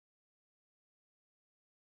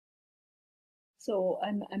So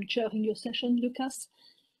I'm chairing your session, Lucas.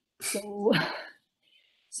 So,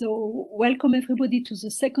 so welcome everybody to the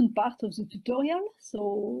second part of the tutorial.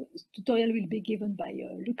 So the tutorial will be given by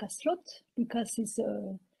Lucas Slot. Lucas is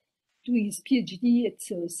doing his PhD at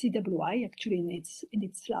CWI, actually in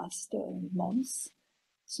its last months.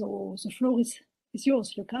 So the floor is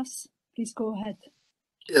yours, Lucas. Please go ahead.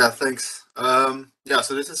 Yeah, thanks. Yeah,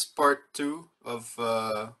 so this is part 2 of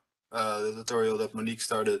the tutorial that Monique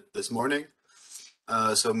started this morning.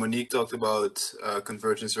 So Monique talked about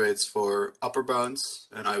convergence rates for upper bounds,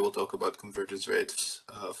 and I will talk about convergence rates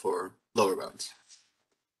for lower bounds.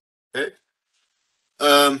 Okay.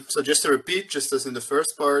 So just to repeat, just as in the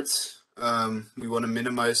first part, we want to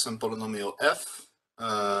minimize some polynomial f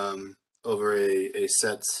over a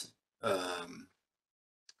set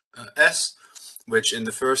S, which in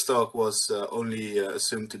the first talk was only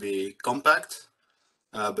assumed to be compact,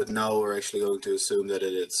 but now we're actually going to assume that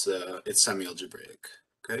it's semi-algebraic.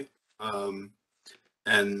 Okay,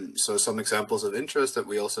 and so some examples of interest that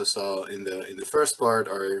we also saw in the first part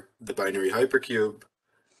are the binary hypercube,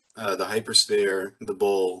 the hypersphere, the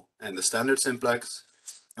ball, and the standard simplex.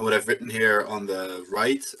 And what I've written here on the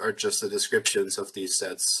right are just the descriptions of these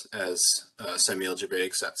sets as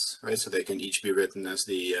semi-algebraic sets, right? So they can each be written as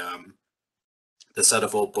the set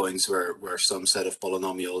of all points where some set of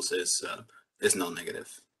polynomials is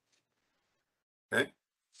non-negative. Okay.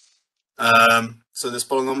 So this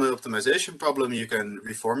polynomial optimization problem, you can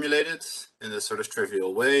reformulate it in a sort of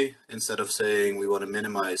trivial way. Instead of saying we want to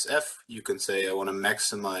minimize f, you can say I want to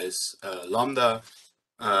maximize lambda,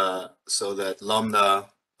 so that lambda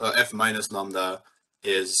f minus lambda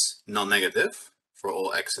is non-negative for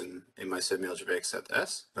all x in my semi-algebraic set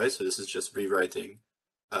S, right? So this is just rewriting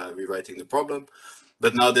the problem.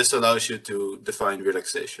 But now this allows you to define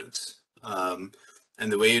relaxations.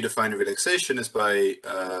 And the way you define a relaxation is by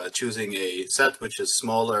choosing a set which is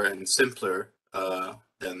smaller and simpler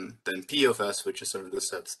than P of S, which is sort of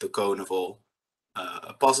the cone of all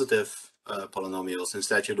positive polynomials.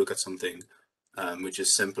 Instead, you look at something which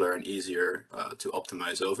is simpler and easier to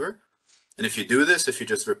optimize over. And if you do this, if you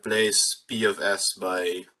just replace P of S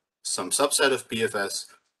by some subset of P of S,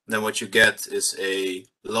 then what you get is a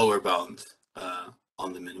lower bound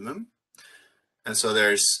on the minimum. And so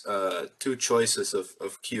there's two choices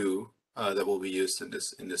of Q that will be used in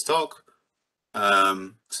this talk.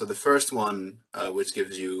 So the first one, which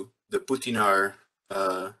gives you the Putinar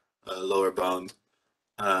lower bound,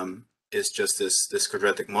 is just this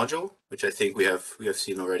quadratic module, which I think we have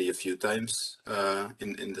seen already a few times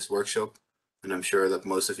in this workshop, and I'm sure that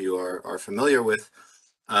most of you are familiar with.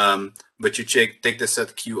 But you take the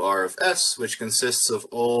set QR of S, which consists of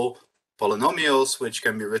all polynomials, which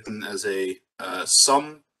can be written as a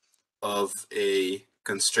sum of a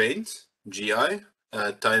constraint, GI,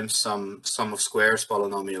 times some sum of squares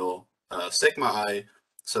polynomial sigma I,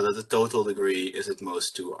 so that the total degree is at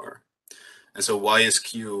most 2R. And so why is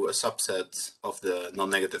Q a subset of the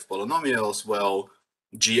non-negative polynomials? Well,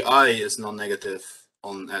 GI is non-negative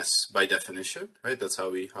on S by definition, right? That's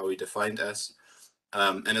how we defined S.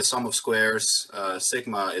 And a sum of squares,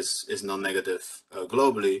 sigma, is non-negative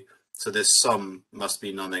globally. So this sum must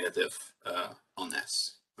be non-negative on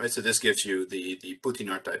S, right? So this gives you the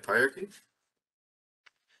Putinar type hierarchy.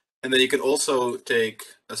 And then you can also take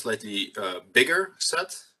a slightly bigger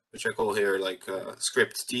set, which I call here like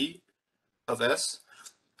script T of S,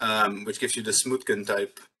 which gives you the Smootkin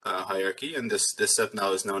type hierarchy. And this set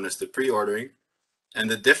now is known as the pre-ordering. And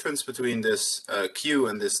the difference between this Q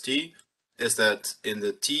and this T is that in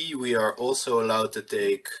the T, we are also allowed to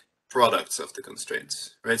take products of the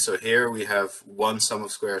constraints, right? So here we have one sum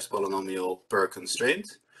of squares polynomial per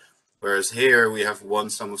constraint, whereas here we have one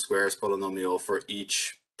sum of squares polynomial for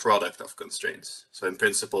each product of constraints. So in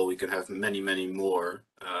principle, we can have many, many more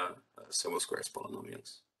sum of squares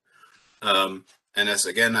polynomials. And as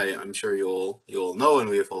again, I'm sure you all know, and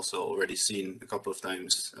we have also already seen a couple of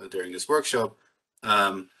times during this workshop,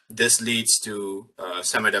 this leads to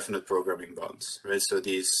semi-definite programming bounds, right? So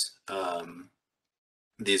these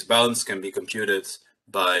bounds can be computed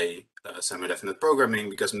by semi-definite programming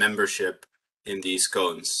because membership in these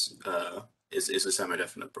cones is a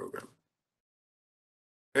semi-definite program.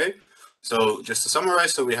 Okay, so just to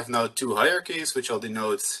summarize, so we have now two hierarchies, which I'll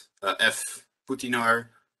denote F Putinar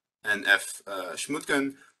and F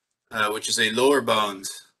Smootkin, which is a lower bound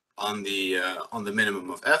on the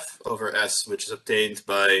minimum of F over S, which is obtained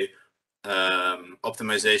by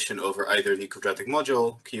optimization over either the quadratic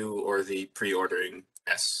module Q or the pre-ordering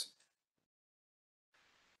S.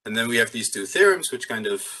 And then we have these two theorems, which kind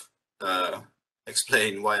of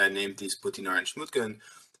explain why I named these Putinar and Smootkin.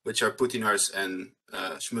 which are Poutinar's and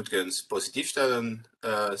Schmutgen's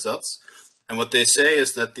Positivstellensatz. And what they say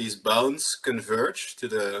is that these bounds converge to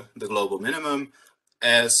the global minimum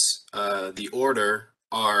as the order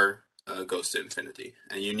R goes to infinity.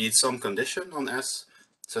 And you need some condition on S.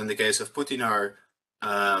 So in the case of Poutinar,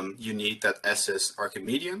 you need that S is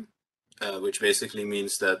Archimedean, which basically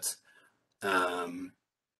means that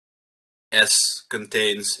S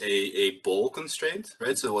contains a ball constraint,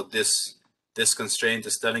 right? So what this constraint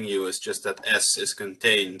is telling you is just that S is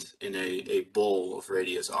contained in a ball of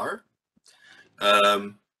radius R.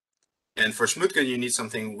 And for Schmutgen, you need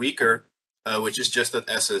something weaker, which is just that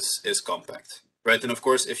S is compact, right? And of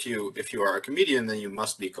course, if you are Archimedean, then you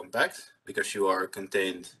must be compact because you are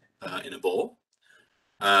contained in a ball.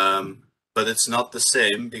 But it's not the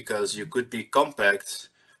same because you could be compact,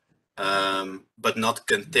 but not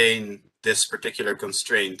contain this particular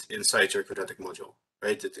constraint inside your quadratic module,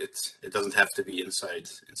 right? It doesn't have to be inside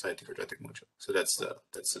the quadratic module. So that's the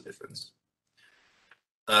difference.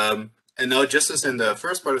 And now, just as in the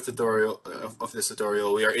first part of this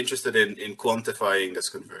tutorial, we are interested in quantifying this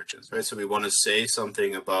convergence, right? So we want to say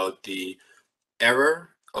something about the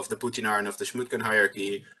error of the Poutinar and of the Schmutgen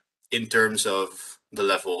hierarchy in terms of the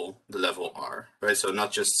level R, right? So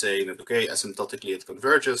not just saying that, okay, asymptotically it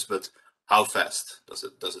converges, but how fast does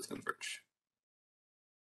it converge?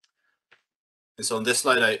 And so on this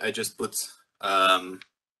slide, I just put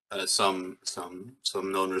some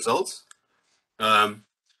known results.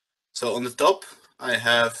 So on the top, I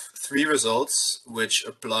have 3 results which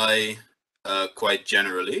apply quite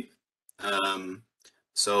generally.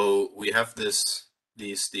 So we have this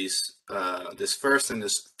first and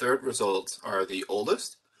this third result are the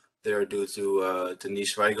oldest. They are due to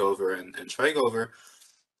Schweigover and Schweigover,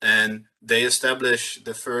 and they establish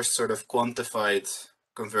the first sort of quantified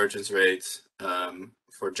convergence rate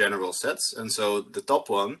for general sets. And so the top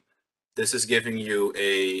one, this is giving you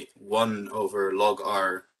a 1 over log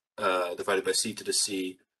R divided by C to the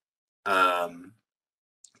C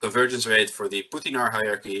convergence rate for the Poutinar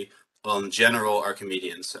hierarchy on general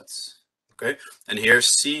Archimedean sets. Okay, and here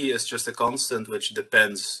C is just a constant which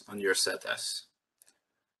depends on your set S.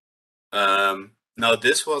 Now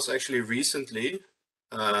this was actually recently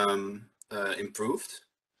improved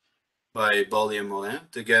by Baldi and Morin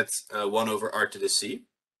to get 1 over R to the C.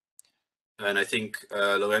 And I think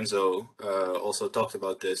Lorenzo also talked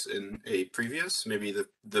about this in a previous, maybe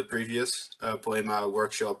the previous Poema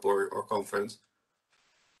workshop or conference.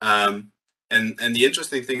 And the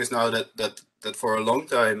interesting thing is now that for a long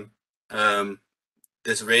time,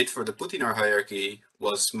 this rate for the Poutinar hierarchy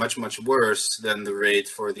was much worse than the rate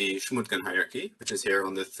for the Schmutgen hierarchy, which is here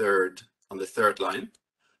on the third line,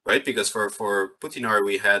 right? Because for Poutinar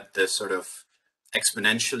we had this sort of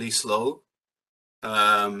exponentially slow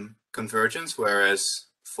convergence, whereas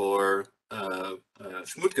for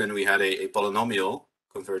Schmutgen we had a polynomial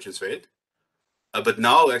convergence rate. But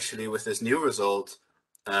now actually with this new result,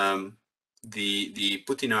 the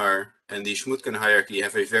Poutinar and the Schmutgen hierarchy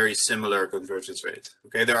have a very similar convergence rate.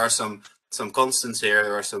 Okay, there are some constants here,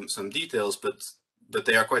 there are some details, but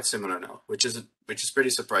they are quite similar now, which is pretty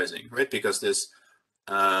surprising, right? Because this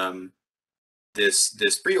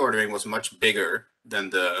pre-ordering was much bigger than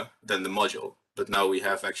the module, but now we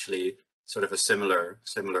have actually sort of a similar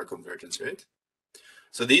convergence rate.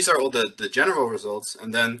 So these are all the general results,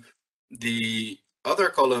 and then the other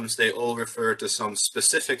columns, they all refer to some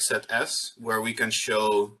specific set S where we can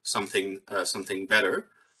show something better.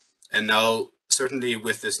 And now certainly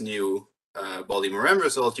with this new Baldi-Morin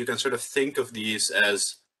result, you can sort of think of these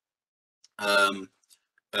as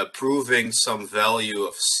proving some value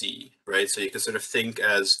of C, right? So you can sort of think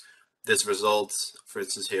as this result, for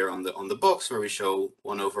instance, here on the box where we show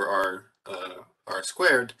 1 over R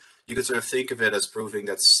squared, you could sort of think of it as proving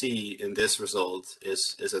that C in this result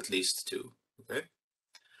is at least 2. Okay,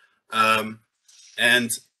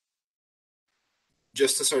 and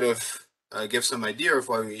just to sort of give some idea of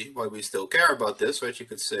why we still care about this, right? You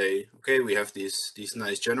could say, okay, we have these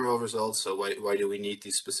nice general results, so why do we need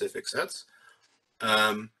these specific sets?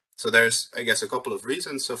 So there's, I guess, a couple of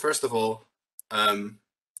reasons. So first of all,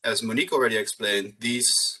 as Monique already explained,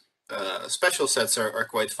 these special sets are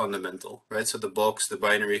quite fundamental, right? So the box, the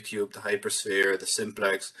binary cube, the hypersphere, the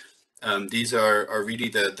simplex, these are really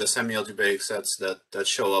the semi-algebraic sets that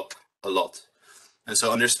show up a lot. And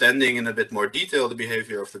so understanding in a bit more detail the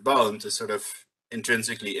behavior of the bound is sort of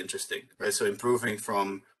intrinsically interesting, right? So improving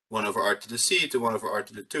from 1 over R to the C to 1 over R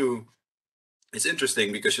to the 2 is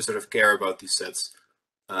interesting because you sort of care about these sets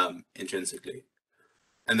intrinsically.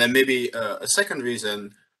 And then maybe a second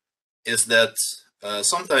reason is that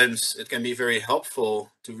sometimes it can be very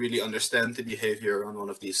helpful to really understand the behavior on one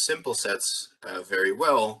of these simple sets very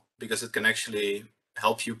well, because it can actually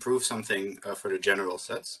help you prove something for the general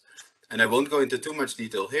sets. And I won't go into too much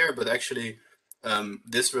detail here, but actually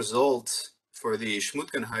this result for the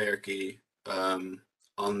Schmutgen hierarchy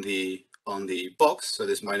on the box, so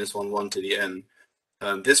this -1, 1 to the n,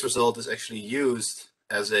 this result is actually used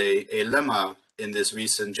as a lemma in this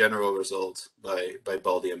recent general result by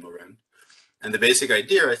Baldi and Morin. And the basic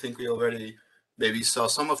idea, I think we already maybe saw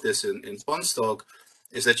some of this in Swan's talk,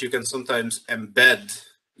 is that you can sometimes embed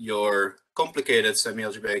your complicated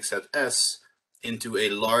semi-algebraic set S into a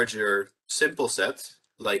larger simple set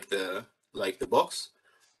like the box,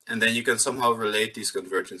 and then you can somehow relate these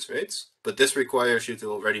convergence rates. But this requires you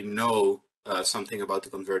to already know something about the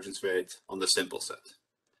convergence rate on the simple set,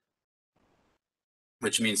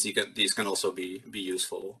 which means these can also be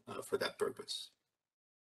useful for that purpose.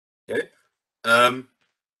 Okay.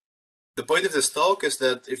 The point of this talk is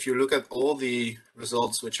that if you look at all the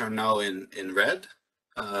results which are now in red,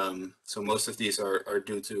 so most of these are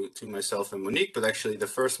due to myself and Monique, but actually the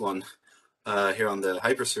first one here on the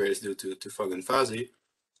hypersphere is due to Fang and Fazi.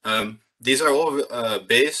 These are all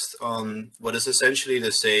based on what is essentially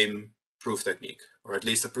the same proof technique, or at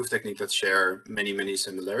least a proof technique that share many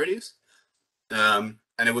similarities.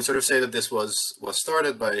 And I would sort of say that this was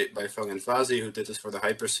started by Fang and Fazi, who did this for the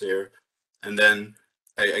hypersphere, and then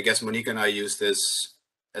I guess Monique and I used this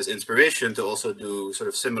as inspiration to also do sort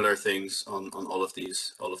of similar things on all of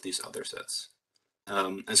these other sets.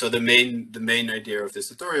 And so the main idea of this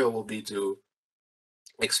tutorial will be to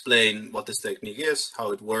explain what this technique is,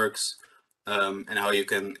 how it works, and how you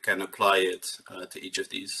can apply it to each of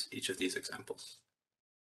these examples.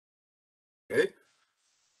 Okay.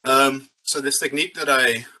 So this technique that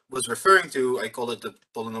I was referring to, I call it the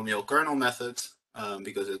polynomial kernel method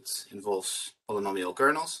because it involves polynomial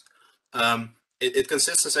kernels. It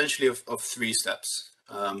consists essentially of 3 steps.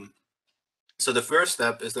 So the first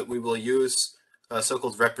step is that we will use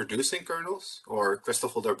so-called reproducing kernels, or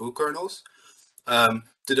Christoffel-Darboux kernels,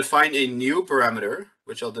 to define a new parameter,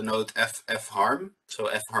 which I'll denote f harm, so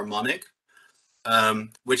f harmonic,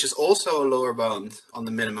 which is also a lower bound on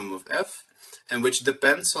the minimum of f, and which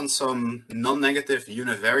depends on some non-negative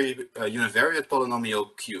univariate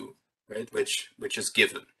polynomial q, right, which is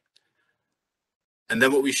given. And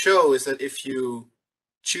then what we show is that if you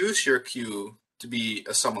choose your q to be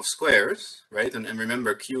a sum of squares, right, and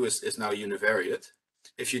remember q is now univariate,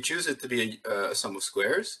 if you choose it to be a sum of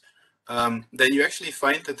squares, then you actually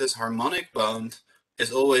find that this harmonic bound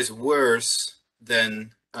is always worse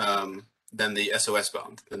than the SOS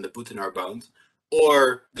bound, than the Boutinard bound,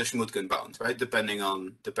 or the Schmutgen bound, right? Depending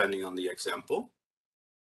on the example.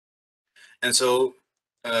 And so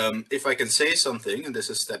if I can say something, and this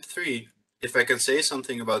is step 3, if I can say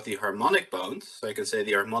something about the harmonic bound, so I can say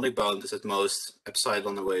the harmonic bound is at most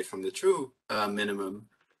epsilon away from the true minimum,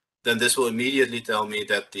 then this will immediately tell me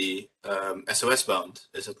that the SOS bound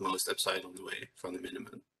is at most epsilon away from the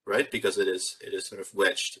minimum, right? Because it is sort of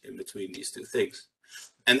wedged in between these two things.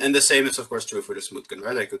 And the same is of course true for the Schmutgen,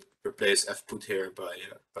 right? I could replace f put here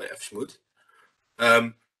by f schmut.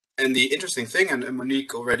 And the interesting thing, and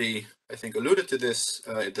Monique already I think alluded to this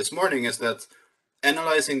this morning, is that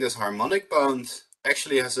analyzing this harmonic bound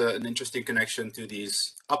actually has an interesting connection to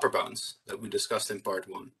these upper bounds that we discussed in part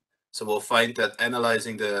 1. So we'll find that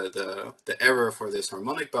analyzing the error for this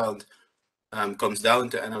harmonic bound comes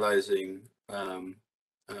down to analyzing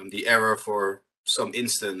the error for some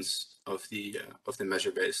instance of the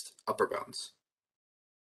measure-based upper bounds.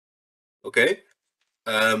 Okay,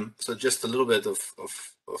 so just a little bit of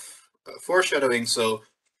foreshadowing. So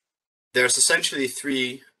there's essentially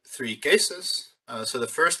three cases. So the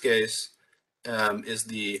first case is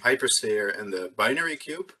the hypersphere and the binary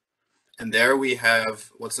cube. And there we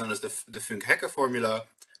have what's known as the Funk-Hecke formula,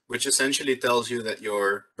 which essentially tells you that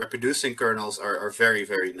your reproducing kernels are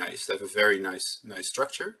very nice. They have a very nice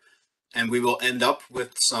structure. And we will end up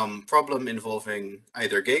with some problem involving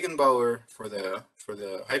either Gegenbauer for the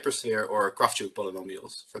hypersphere or Kraftschuk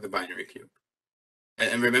polynomials for the binary cube.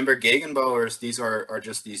 And remember, Gegenbauers, these are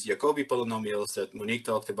just these Jacobi polynomials that Monique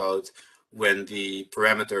talked about when the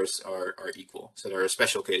parameters are equal. So they're a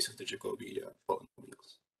special case of the Jacobi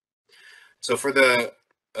polynomials. So for the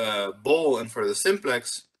Bol and for the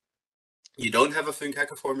simplex, you don't have a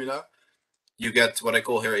Funk-Hecke formula. You get what I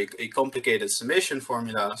call here a complicated summation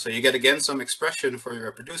formula. So you get again some expression for your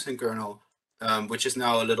reproducing kernel, which is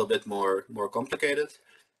now a little bit more complicated,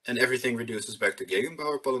 and everything reduces back to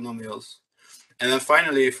Gegenbauer polynomials. And then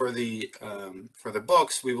finally, for the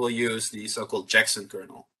box, we will use the so-called Jackson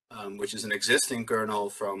kernel. which is an existing kernel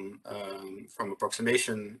from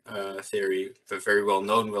approximation theory, very well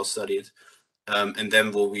known, well studied, and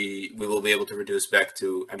then we will be able to reduce back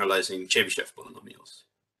to analyzing Chebyshev polynomials.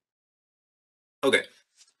 Okay,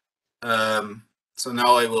 so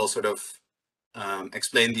now I will sort of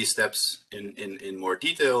explain these steps in more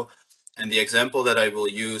detail, and the example that I will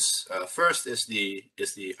use first is the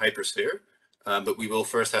hypersphere, but we will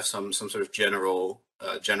first have some sort of general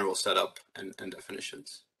setup and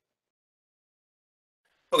definitions.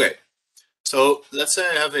 Okay, so let's say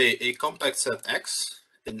I have a compact set X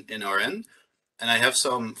in Rn, and I have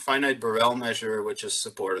some finite Borel measure which is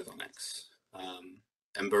supported on X.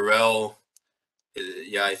 And Borel,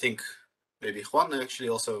 yeah, I think maybe Juan actually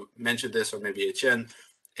also mentioned this, or maybe Etienne.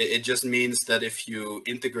 It just means that if you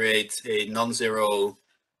integrate a non-zero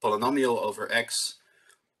polynomial over X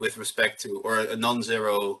with respect to, or a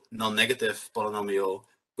non-zero, non-negative polynomial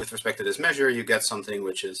with respect to this measure, you get something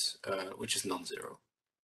which is non-zero.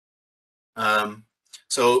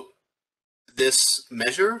 So this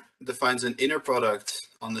measure defines an inner product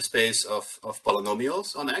on the space of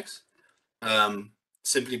polynomials on X,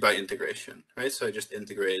 simply by integration, right? So I just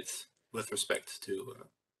integrate with respect to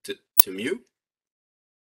mu.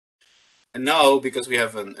 And now, because we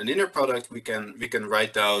have an inner product, we can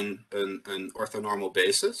write down an orthonormal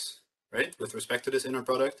basis, right, with respect to this inner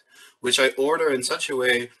product, which I order in such a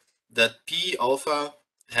way that P alpha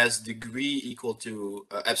has degree equal to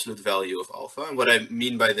absolute value of alpha. And what I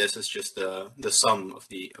mean by this is just the sum of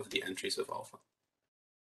the entries of alpha.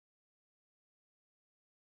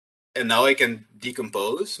 And now I can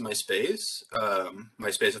decompose my space of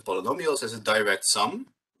polynomials as a direct sum.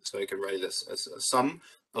 So I can write this as a sum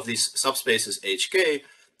of these subspaces HK,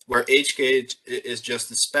 where HK is just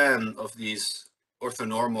the span of these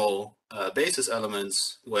orthonormal basis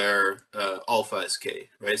elements where alpha is K,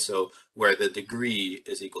 right? So where the degree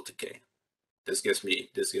is equal to K. This gives me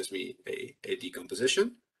a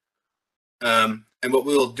decomposition. And what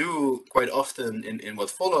we'll do quite often in what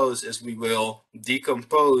follows is we will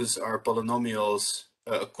decompose our polynomials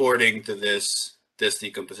according to this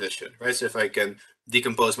decomposition, right? So if I can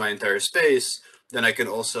decompose my entire space, then I can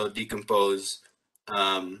also decompose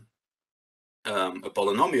a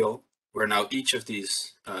polynomial where now each of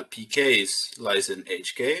these pk's lies in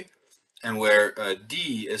hk, and where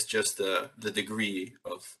d is just the degree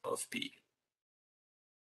of p.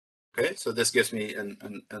 Okay, so this gives me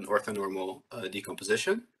an orthonormal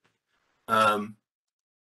decomposition. And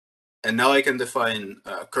now I can define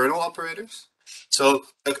kernel operators. So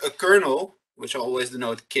a kernel, which I'll always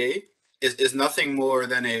denote k, is nothing more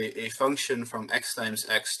than a function from x times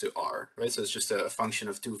x to r, right? So it's just a function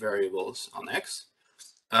of two variables on x.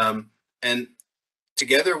 And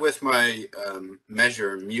together with my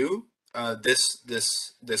measure mu,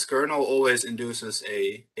 this kernel always induces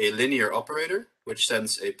a linear operator, which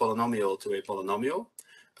sends a polynomial to a polynomial,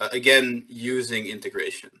 again using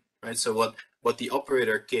integration, right? So what the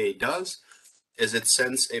operator k does is it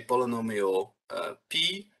sends a polynomial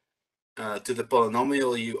p to the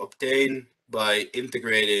polynomial you obtain by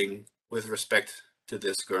integrating with respect to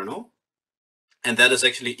this kernel, and that is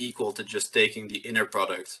actually equal to just taking the inner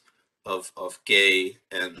product of k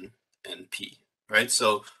and p, right?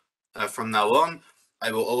 So from now on,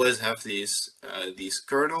 I will always have these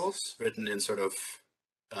kernels written in sort of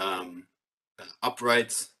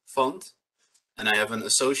upright font, and I have an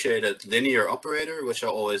associated linear operator, which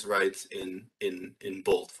I'll always write in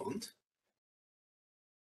bold font.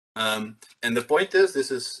 And the point is,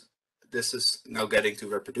 this is now getting to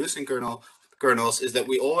reproducing kernels, is that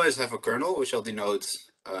we always have a kernel, which I'll denote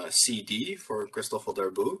CD for Christoffel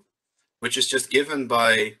Darboux, which is just given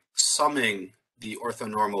by summing the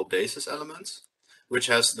orthonormal basis elements, which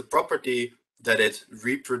has the property that it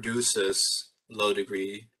reproduces low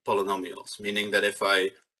degree polynomials, meaning that if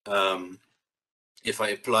I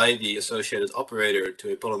apply the associated operator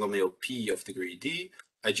to a polynomial p of degree d,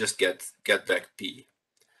 I just get back p.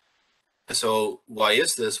 And so why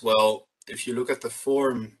is this? Well, if you look at the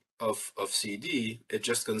form of CD, it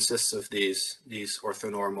just consists of these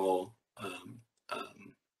orthonormal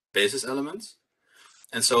basis elements.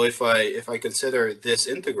 And so if I consider this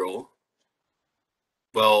integral,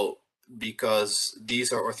 well, because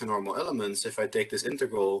these are orthonormal elements, if I take this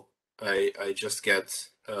integral, I just get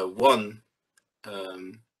 1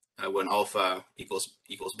 when alpha equals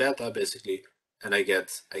beta, basically, and I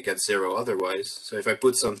get 0 otherwise. So if I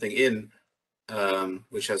put something in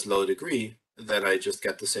which has low degree, then I just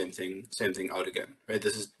get the same thing out again, right?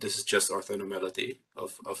 This is just orthonormality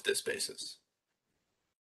of this basis.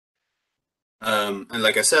 And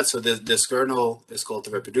like I said, so this kernel is called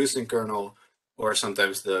the reproducing kernel, or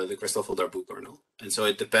sometimes the Christoffel-Darboux kernel. And so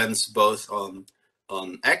it depends both on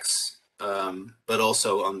x, but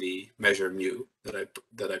also on the measure mu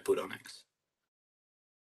that I put on x.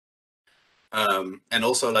 And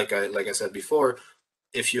also, like I said before,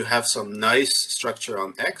 if you have some nice structure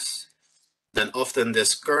on x, then often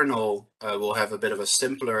this kernel will have a bit of a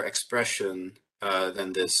simpler expression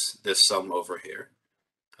than this sum over here.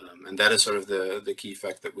 And that is sort of the key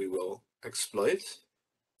fact that we will exploit.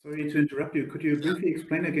 Sorry to interrupt you. Could you briefly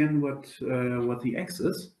explain again what the x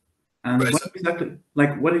is, and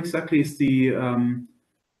Right, what exactly is the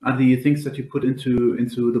are the things that you put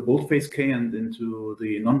into the boldface k and into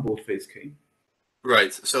the non-boldface k?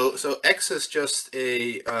 Right. So x is just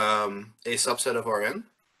a subset of Rn.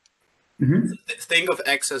 Mm-hmm. Think of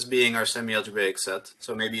x as being our semi-algebraic set.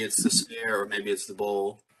 So maybe it's the sphere, or maybe it's the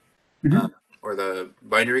ball, or the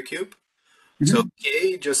binary cube. So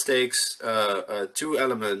k just takes 2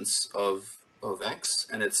 elements of x,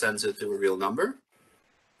 and it sends it to a real number.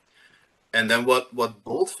 And then what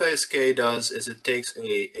boldface k does is it takes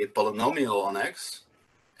a polynomial on x,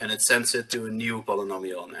 and it sends it to a new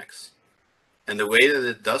polynomial on x. And the way that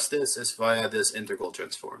it does this is via this integral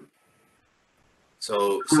transform.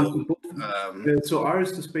 So R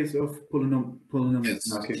is the space of polynomials.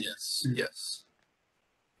 Yes, Okay. yes.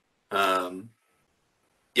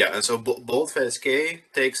 Yeah, and so boldface k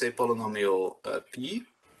takes a polynomial p,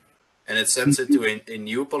 and it sends it to a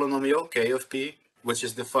new polynomial k of p, which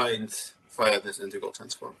is defined via this integral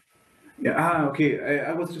transform. Yeah. Okay.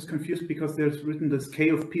 I was just confused because there's written this k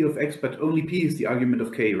of p of x, but only p is the argument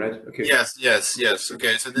of k, right? Okay. Yes.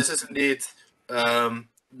 Okay, so this is indeed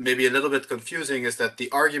maybe a little bit confusing, is that the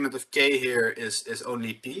argument of k here is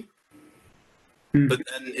only p. But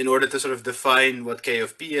then in order to sort of define what k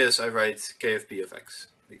of p is, I write k of p of x.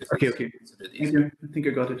 Okay. It's a bit easier. Thank you. I think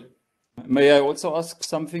I got it. May I also ask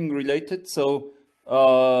something related? So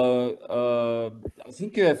I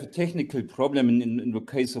think you have a technical problem in the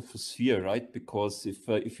case of a sphere, right? Because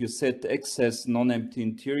if you set x as non-empty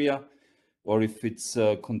interior, or if it's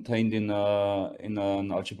contained in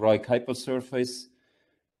an algebraic hypersurface,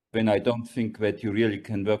 then I don't think that you really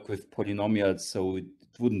can work with polynomials, so it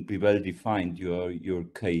wouldn't be well defined, your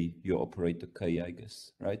k, your operator k, I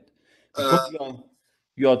guess, right? Because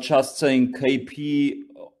you are just saying kp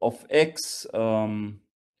of x.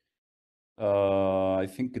 I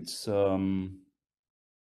think it's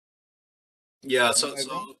yeah. So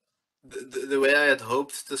the way I had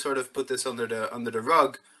hoped to sort of put this under the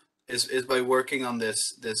rug is by working on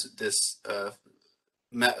this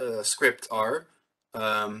script R,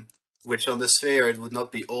 which on the sphere it would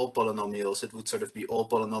not be all polynomials. It would sort of be all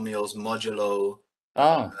polynomials modulo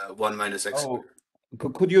 1 minus x squared.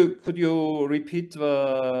 Could you repeat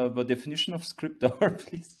the definition of script R,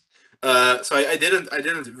 please? So I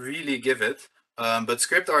didn't really give it, but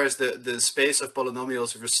script R is the space of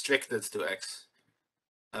polynomials restricted to x.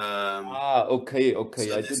 Okay. So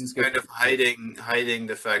I this didn't is get kind of hiding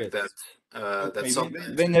the fact that okay, that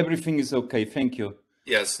sometimes then everything is okay. Thank you.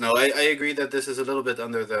 Yes, no, I agree that this is a little bit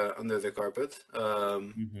under the carpet,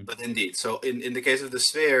 but indeed. So in the case of the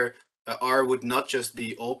sphere, R would not just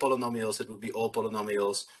be all polynomials; it would be all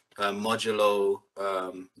polynomials modulo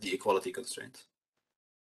the equality constraint.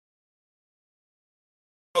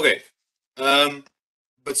 Okay,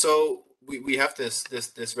 but so we have this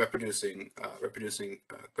reproducing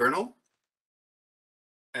kernel,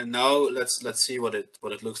 and now let's see what it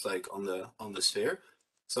looks like on the sphere.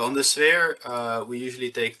 So on the sphere, we usually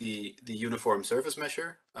take the uniform surface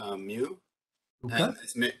measure mu, Okay.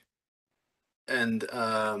 and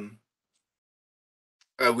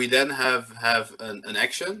we then have an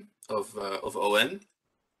action of on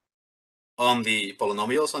on the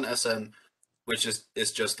polynomials on Sn, which is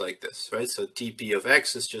just like this, right? So Tp of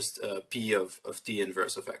x is just p of t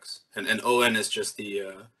inverse of x, and on is just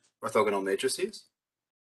the orthogonal matrices.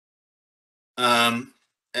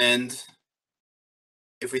 And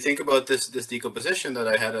if we think about this decomposition that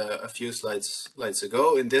I had a few slides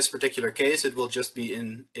ago, in this particular case, it will just be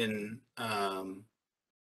in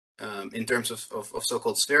terms of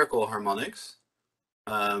so-called spherical harmonics,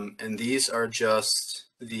 and these are just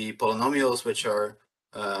the polynomials which are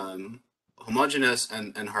homogeneous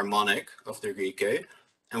and harmonic of degree k.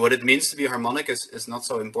 And what it means to be harmonic is not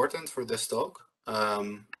so important for this talk,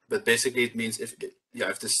 but basically it means if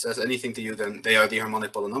this says anything to you, then they are the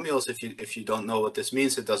harmonic polynomials. If you don't know what this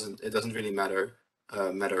means, it doesn't really matter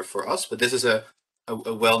for us. But this is a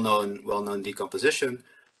well-known decomposition.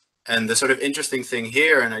 And the sort of interesting thing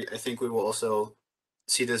here, and I think we will also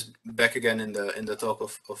see this back again in the talk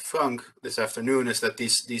of Frank this afternoon, is that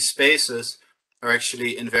these spaces are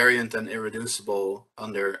actually invariant and irreducible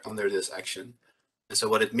under this action. And so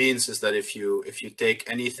what it means is that if you take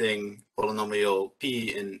anything polynomial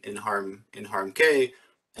p in harm k,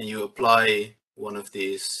 and you apply one of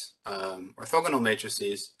these orthogonal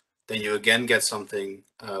matrices, then you again get something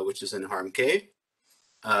which is in harm k.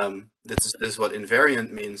 This is what invariant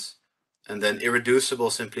means. And then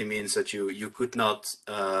irreducible simply means that you could not,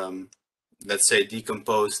 let's say,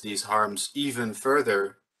 decompose these harms even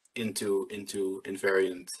further into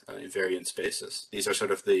invariant spaces. These are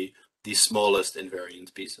sort of the smallest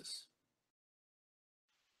invariant pieces.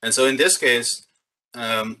 And so in this case,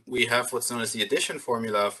 we have what's known as the addition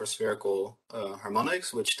formula for spherical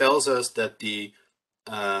harmonics, which tells us that the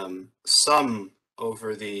sum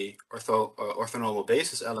over the orthonormal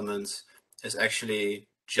basis elements is actually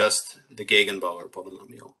just the Gegenbauer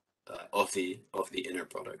polynomial of the inner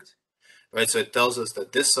product, right? So it tells us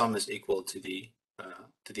that this sum is equal to the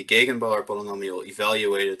Gegenbauer polynomial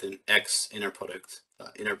evaluated in X inner product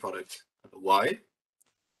Y.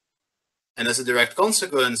 And as a direct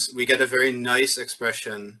consequence, we get a very nice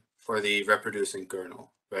expression for the reproducing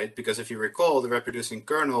kernel, right? Because if you recall, the reproducing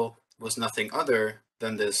kernel was nothing other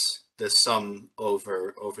than this sum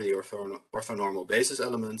over the orthonormal basis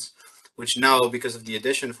elements, which now, because of the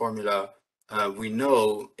addition formula, we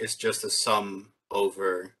know is just a sum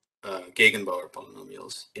over Gegenbauer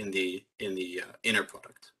polynomials in the inner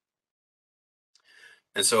product.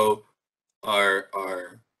 And so our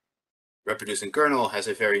reproducing kernel has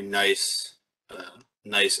a very nice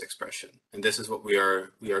expression, and this is what we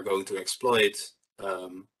are going to exploit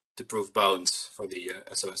to prove bounds for the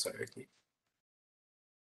SOS hierarchy.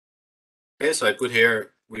 Okay, so I put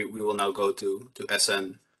here we will now go to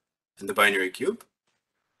Sn and the binary cube.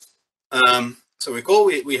 So recall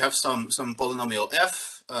we have some polynomial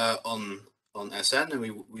f on Sn, and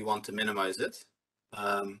we want to minimize it.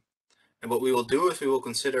 And what we will do is we will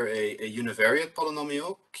consider a univariate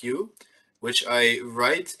polynomial q, which I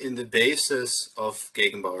write in the basis of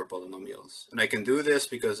Gegenbauer polynomials. And I can do this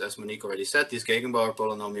because, as Monique already said, these Gegenbauer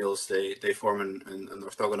polynomials, they form an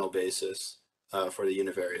orthogonal basis for the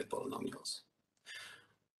univariate polynomials.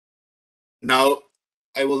 Now,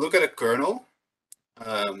 I will look at a kernel,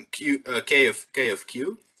 k of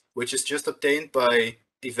q, which is just obtained by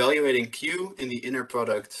evaluating q in the inner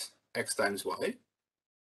product x times y.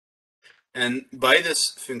 And by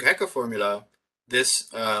this Funk-Hacker formula, this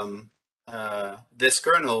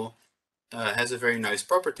kernel has a very nice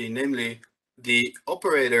property, namely the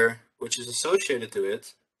operator which is associated to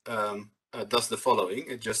it does the following.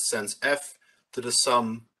 It just sends f to the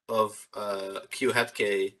sum of q hat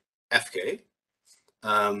k fk.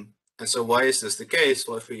 And so why is this the case?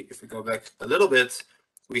 Well, if we go back a little bit,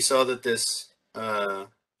 we saw that this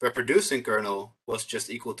reproducing kernel was just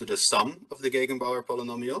equal to the sum of the Gegenbauer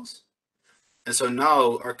polynomials. And so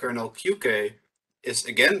now our kernel qk is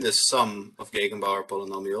again this sum of Gegenbauer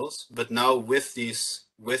polynomials, but now with these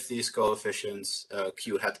coefficients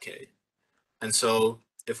q hat k. And so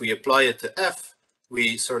if we apply it to f,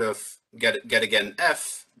 we sort of get again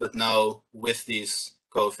f, but now with these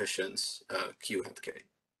coefficients q hat k.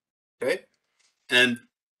 Okay, and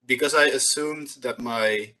because I assumed that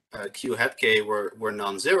my q hat k were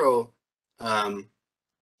non-zero,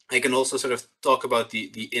 I can also sort of talk about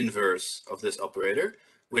the inverse of this operator,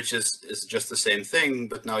 which is just the same thing,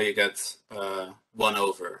 but now you get 1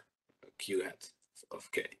 over q hat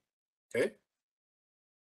of k. Okay.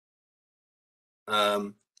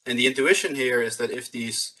 And the intuition here is that if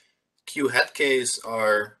these q hat k's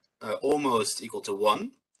are almost equal to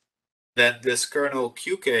 1, that this kernel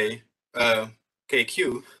qk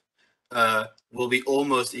kq will be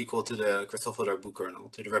almost equal to the Christoffel-Darboux kernel,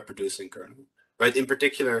 to the reproducing kernel, right? In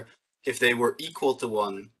particular, if they were equal to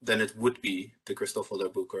 1, then it would be the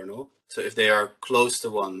Christoffel-Darboux kernel. So if they are close to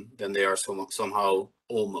 1, then they are somehow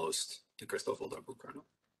almost the Christoffel-Darboux kernel.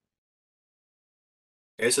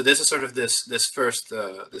 Okay, so this is sort of this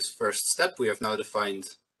first step. We have now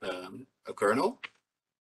defined a kernel,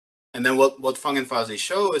 and then what Fang and Fasi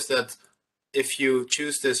show is that if you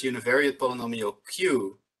choose this univariate polynomial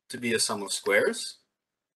q to be a sum of squares,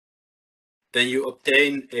 then you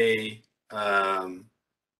obtain a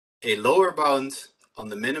lower bound on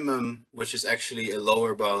the minimum, which is actually a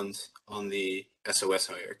lower bound on the SOS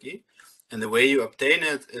hierarchy. And the way you obtain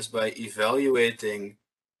it is by evaluating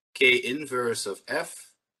k inverse of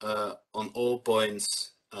f on all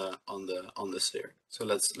points on the sphere. So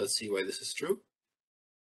let's see why this is true.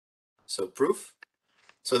 So proof.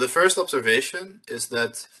 So the first observation is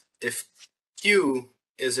that if q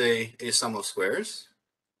is a sum of squares,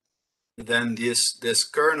 then this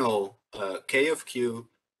kernel k of q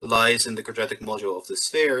lies in the quadratic module of the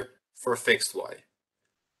sphere for fixed y.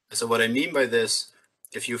 So what I mean by this,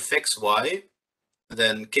 if you fix y,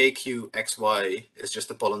 then kqxy is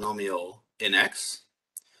just a polynomial in X.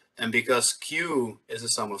 And because Q is a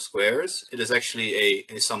sum of squares, it is actually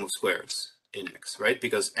a sum of squares in X, right?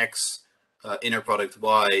 Because X inner product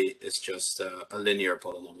Y is just a linear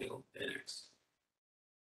polynomial in X.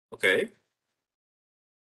 Okay.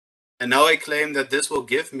 And now I claim that this will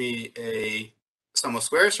give me a sum of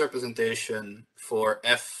squares representation for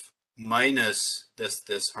F minus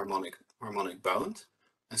this harmonic bound.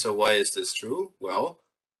 And so why is this true? Well,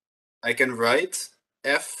 I can write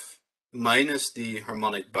F minus the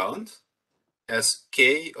harmonic bound as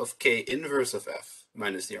K of K inverse of F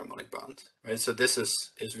minus the harmonic bound, right? So this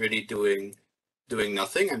is really doing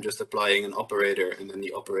nothing. I'm just applying an operator and then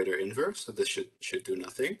the operator inverse. So this should do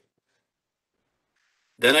nothing.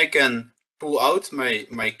 Then I can pull out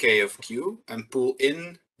my K of Q and pull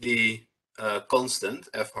in the constant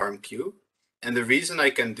F harm Q. And the reason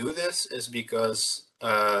I can do this is because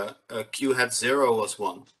Q hat 0 was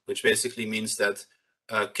 1, which basically means that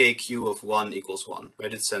KQ of 1 equals 1,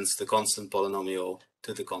 right? It sends the constant polynomial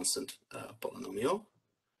to the constant polynomial.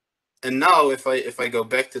 And now if I go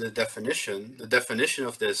back to the definition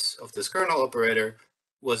of this kernel operator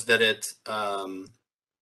was that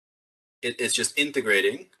it's just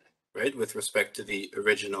integrating, right, with respect to the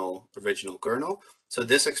original kernel. So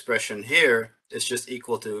this expression here is just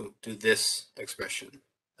equal to this expression,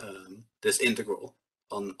 this integral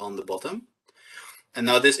on the bottom. And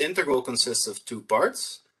now this integral consists of two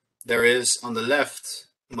parts. There is on the left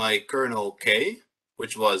my kernel K,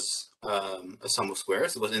 which was a sum of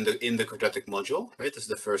squares. It was in the quadratic module, right? This is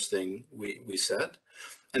the first thing we said.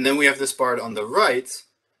 And then we have this part on the right,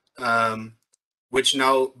 which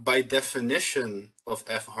now by definition of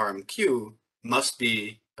F harm Q must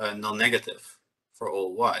be non-negative for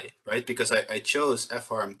all Y, right? Because I chose F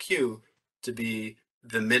harm Q to be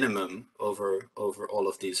the minimum over all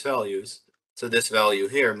of these values. So this value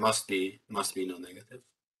here must be non-negative.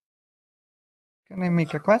 Can I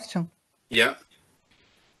make a question? Yeah.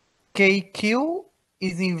 KQ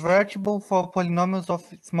is invertible for polynomials of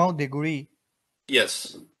small degree.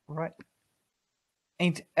 Yes. Right.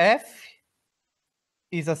 And F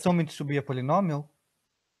is assumed to be a polynomial?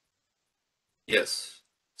 Yes.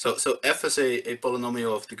 So F is a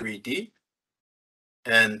polynomial of degree D.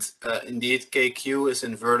 And indeed, KQ is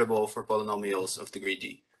invertible for polynomials of degree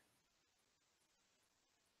D.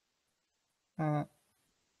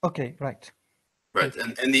 Okay, right. Right,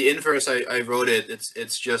 and the inverse, I wrote it.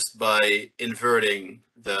 It's just by inverting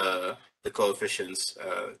the coefficients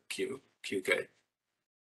QK.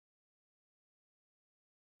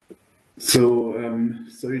 So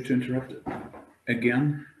sorry to interrupt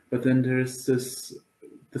again, but then there's this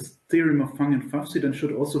theorem of Fang and Fafsi then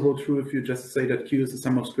should also hold true if you just say that Q is the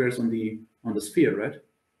sum of squares on the sphere, right?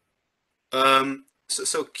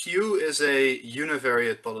 So Q is a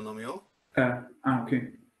univariate polynomial. Okay.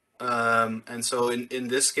 And so in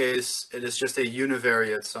this case, it is just a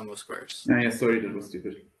univariate sum of squares. Yeah, sorry, that was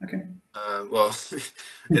stupid. Okay. Well,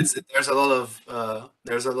 there's a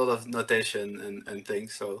lot of notation and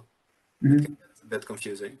things, so it's a bit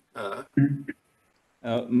confusing.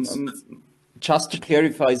 Just to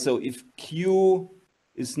clarify, so if Q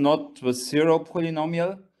is not the zero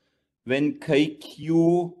polynomial, when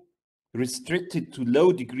KQ restricted to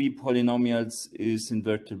low degree polynomials is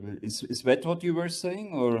invertible. Is that what you were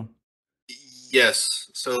saying, or? Yes.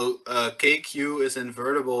 So KQ is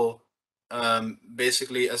invertible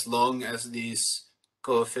basically as long as these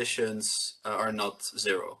coefficients are not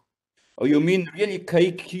zero. Oh, you mean really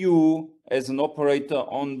KQ as an operator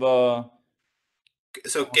on the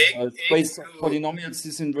space of polynomials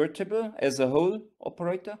is invertible as a whole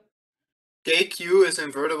operator? KQ is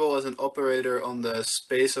invertible as an operator on the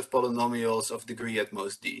space of polynomials of degree at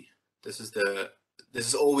most D. This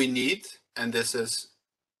is all we need, and this is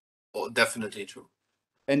definitely true.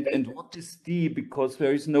 And what is D? Because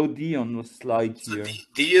there is no D on the slide here. So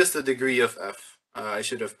D is the degree of F. I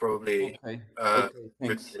should have probably. Okay.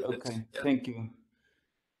 Thanks. Okay. Yeah. Thank you.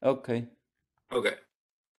 Okay. Okay.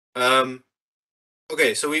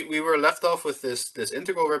 Okay. So we were left off with this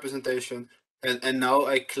integral representation, and now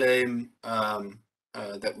I claim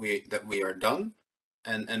that we are done.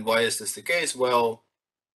 And why is this the case? Well,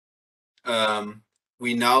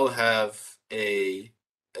 we now have an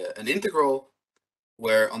integral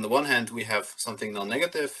where on the one hand we have something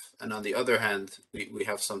non-negative, and on the other hand we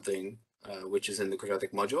have something which is in the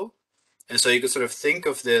quadratic module. And so you could sort of think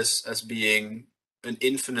of this as being an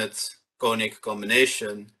infinite conic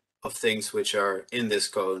combination of things which are in this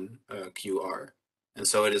cone QR. And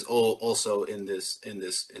so it is all also in this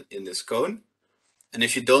cone. And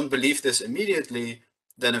if you don't believe this immediately,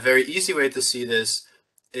 then a very easy way to see this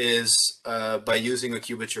is by using a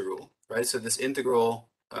cubature rule, right? So this integral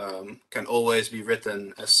can always be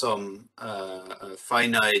written as some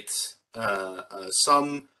finite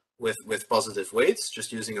sum with positive weights,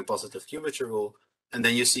 just using a positive cubature rule. And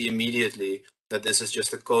then you see immediately that this is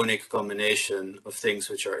just a conic combination of things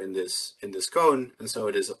which are in this cone, and so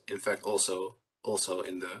it is in fact also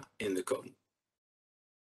in the cone.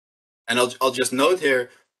 And I'll just note here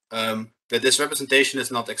that this representation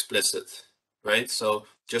is not explicit, right? So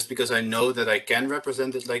just because I know that I can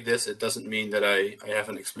represent it like this, it doesn't mean that I have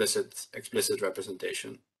an explicit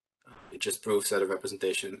representation. It just proves that a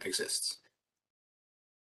representation exists.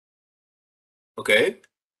 Okay.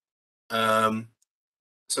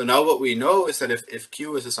 So now what we know is that if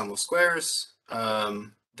Q is a sum of squares,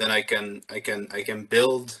 then I can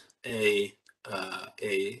build a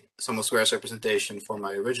sum of squares representation for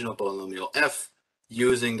my original polynomial f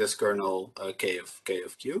using this kernel k of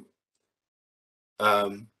Q.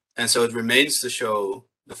 And so it remains to show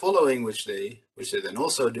the following, which they then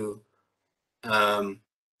also do,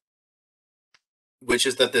 which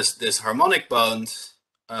is that this harmonic bound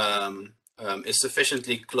is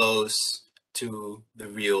sufficiently close to the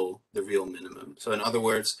real minimum. So in other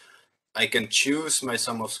words, I can choose my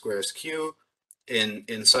sum of squares Q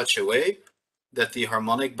in such a way that the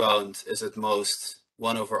harmonic bound is at most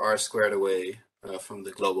 1 over r squared away from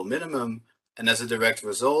the global minimum, and as a direct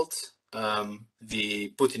result, the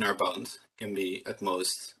Putinar bound can be at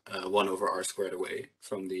most 1 over r squared away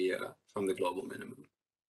from the global minimum.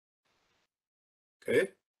 Okay.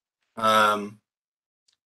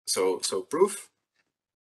 So proof.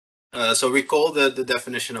 So recall the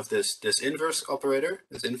definition of this inverse operator,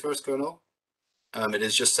 this inverse kernel. It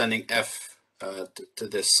is just sending f to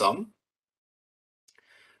this sum.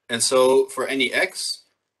 And so for any x,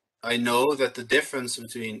 I know that the difference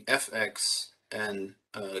between fx and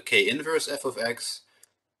k inverse f of x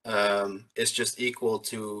is just equal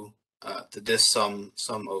to this sum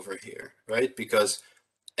over here, right? Because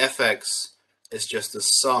fx is just the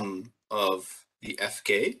sum of the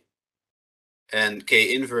fk, and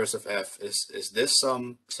k inverse of f is this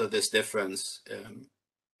sum, so this difference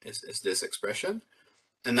is this expression.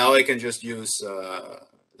 And now I can just use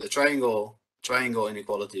the triangle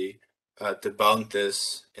inequality to bound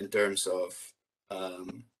this in terms of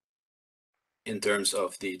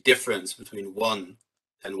the difference between 1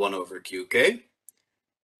 and 1 over qk,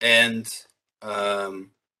 and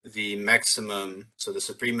the maximum, so the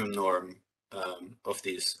supremum norm of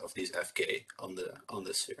these fk on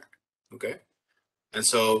the sphere. Okay, and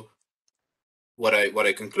so what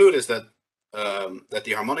I conclude is that that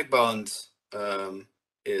the harmonic bound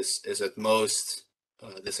is at most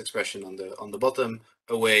this expression on the bottom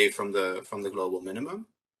away from the global minimum,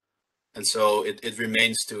 and so it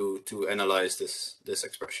remains to analyze this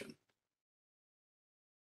expression.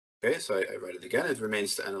 Okay, so I write it again. It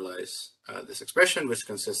remains to analyze this expression, which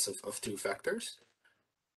consists of two factors.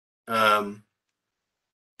 And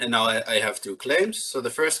now I have two claims. So the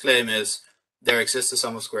first claim is there exists a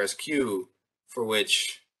sum of squares Q for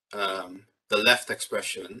which the left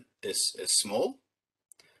expression is small.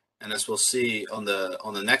 And as we'll see on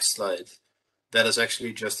the next slide, that is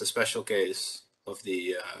actually just a special case of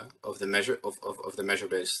the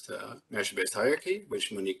measure-based hierarchy,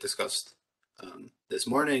 which Monique discussed this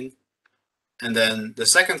morning. And then the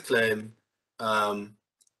second claim,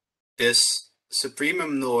 this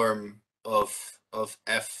supremum norm of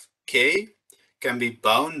fk can be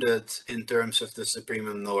bounded in terms of the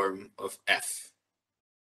supremum norm of f.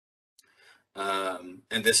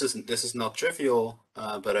 And this is not trivial,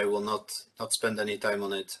 but I will not spend any time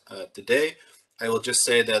on it today. I will just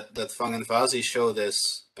say that Fang and Vasi show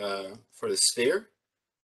this for the sphere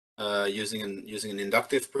using an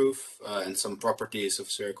inductive proof and some properties of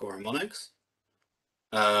spherical harmonics.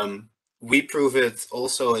 We prove it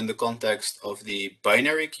also in the context of the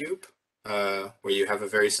binary cube, where you have a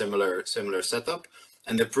very similar setup.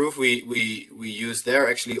 And the proof we use there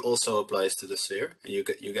actually also applies to the sphere, and you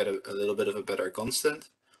get a little bit of a better constant.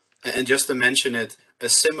 And just to mention it, a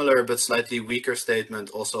similar but slightly weaker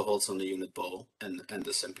statement also holds on the unit ball and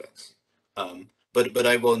the simplex. But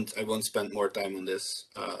I won't spend more time on this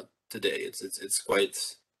today. It's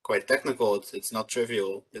quite technical. It's not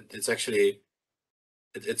trivial. It's actually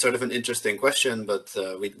it's sort of an interesting question, but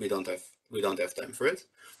we don't have time for it.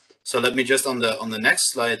 So let me just on the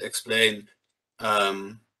next slide explain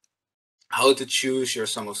how to choose your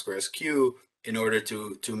sum of squares Q in order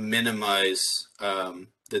to minimize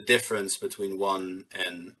the difference between 1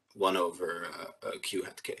 and 1 over Q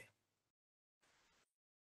hat K.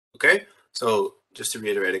 Okay, so just to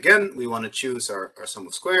reiterate again, we want to choose our sum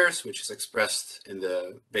of squares, which is expressed in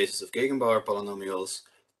the basis of Gegenbauer polynomials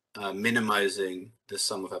minimizing the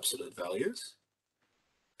sum of absolute values.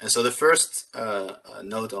 And so the first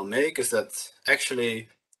note I'll make is that actually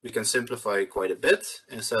we can simplify quite a bit.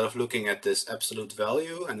 Instead of looking at this absolute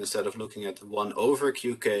value and instead of looking at 1 over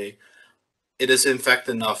qk, it is in fact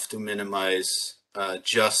enough to minimize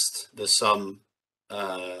just the sum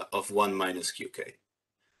of 1 minus qk.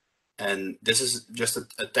 And this is just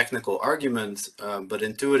a technical argument, but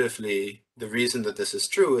intuitively, the reason that this is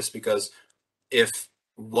true is because if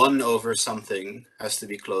 1 over something has to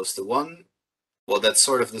be close to 1, well, that's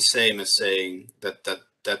sort of the same as saying that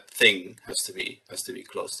that thing has to be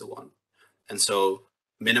close to 1. And so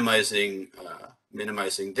minimizing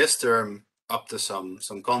this term up to some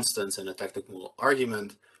constants in a technical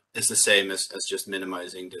argument is the same as just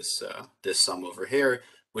minimizing this this sum over here,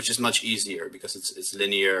 which is much easier because it's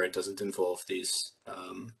linear. It doesn't involve these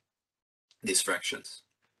fractions.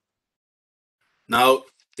 Now,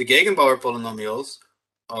 the Gegenbauer polynomials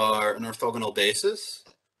are an orthogonal basis,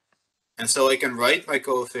 and so I can write my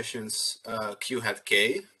coefficients q hat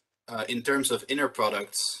k in terms of inner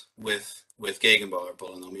products with Gegenbauer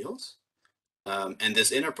polynomials. And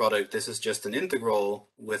this inner product, this is just an integral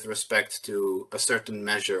with respect to a certain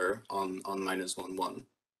measure on minus 1, 1.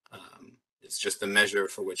 It's just a measure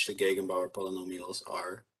for which the Gegenbauer polynomials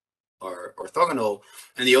are orthogonal.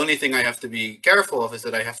 And the only thing I have to be careful of is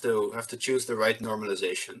that I have to choose the right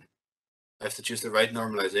normalization. I have to choose the right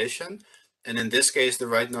normalization. And in this case, the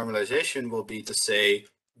right normalization will be to say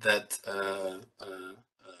that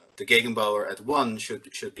the Gegenbauer at 1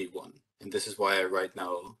 should be 1. And this is why I write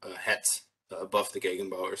now hat above the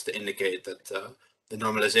Gegenbauers to indicate that the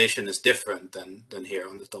normalization is different than here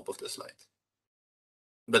on the top of the slide.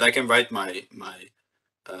 But I can write my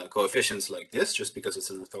coefficients like this just because it's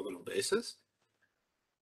an orthogonal basis.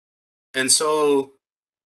 And so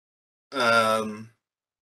I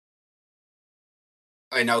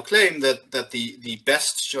now claim that the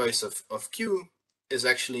best choice of Q is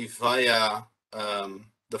actually via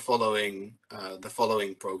the following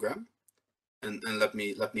program. And let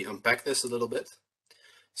me unpack this a little bit.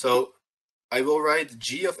 So I will write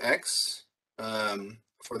g of x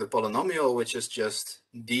for the polynomial, which is just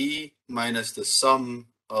d minus the sum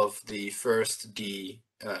of the first d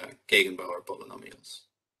Gegenbauer polynomials.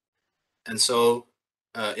 And so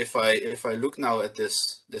if I look now at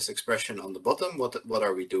this expression on the bottom, what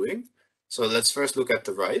are we doing? So let's first look at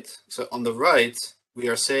the right. So on the right, we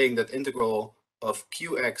are saying that integral of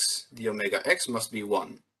qx d omega x must be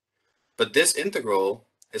 1. But this integral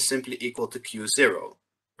is simply equal to q0,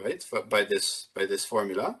 right? By this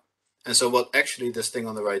formula. And so what actually this thing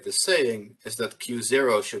on the right is saying is that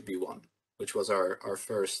q0 should be 1, which was our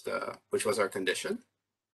first, which was our condition.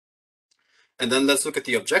 And then let's look at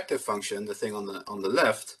the objective function, the thing on the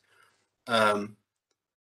left.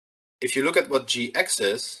 If you look at what gx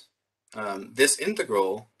is, this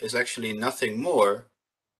integral is actually nothing more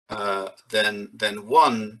than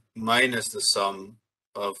 1 minus the sum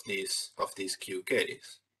of these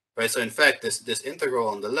qk's, right? So in fact, this integral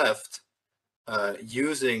on the left,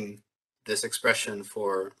 using this expression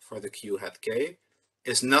for the q hat k,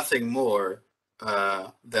 is nothing more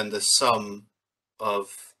than the sum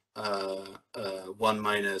of 1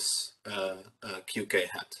 minus qk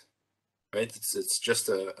hat, right? It's just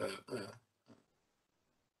a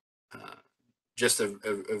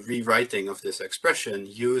rewriting of this expression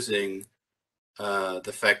using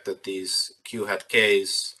the fact that these q hat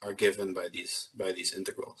k's are given by these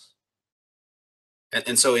integrals.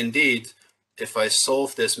 And so indeed, if I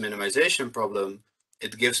solve this minimization problem,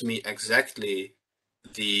 it gives me exactly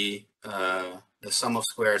the sum of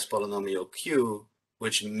squares polynomial q,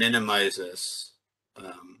 which minimizes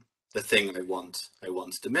the thing I want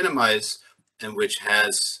to minimize, and which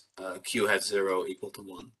has q hat 0 equal to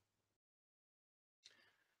 1.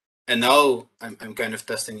 And now I'm kind of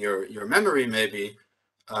testing your memory maybe,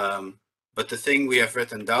 but the thing we have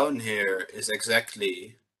written down here is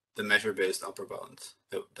exactly the measure-based upper bound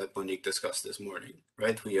that Monique discussed this morning,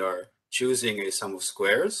 right? We are choosing a sum of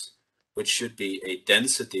squares, which should be a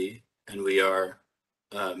density, and we are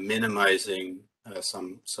minimizing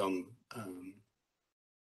some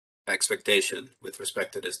expectation with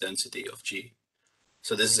respect to this density of G.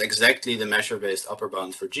 So this is exactly the measure-based upper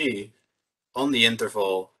bound for G on the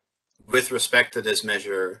interval with respect to this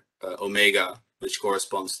measure omega, which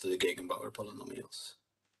corresponds to the Gegenbauer polynomials.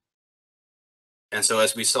 And so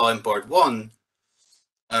as we saw in part 1,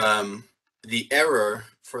 the error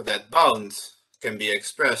for that bound can be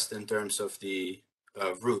expressed in terms of the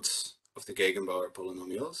roots of the Gegenbauer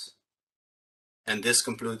polynomials. And this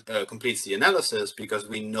completes the analysis because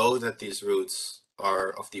we know that these roots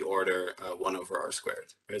are of the order 1 over r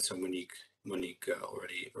squared, right? So Monique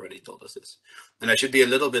already told us this. And I should be a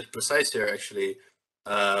little bit precise here, actually.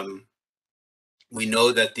 We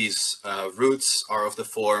know that these roots are of the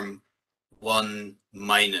form 1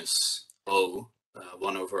 minus O,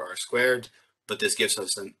 1 over r squared, but this gives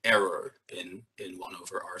us an error in 1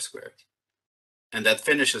 over r squared. And that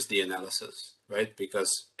finishes the analysis, right?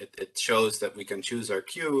 Because it shows that we can choose our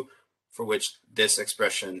Q for which this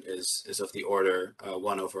expression is of the order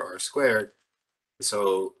 1 over r squared.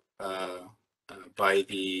 So by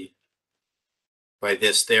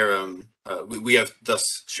this theorem, we have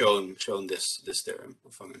thus shown this theorem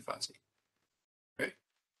of Fang and Fasi. Okay.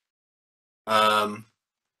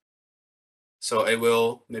 So I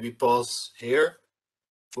will maybe pause here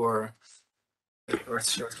for the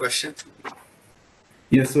first short question.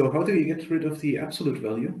 Yeah. So how do you get rid of the absolute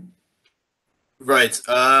value? Right.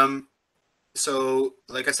 So,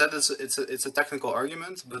 like I said, it's a technical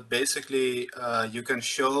argument, but basically, you can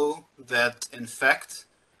show that in fact,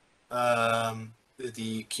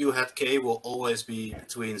 the Q hat K will always be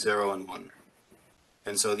between 0 and 1,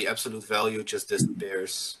 and so the absolute value just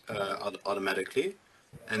disappears automatically.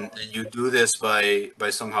 And you do this by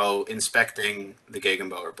somehow inspecting the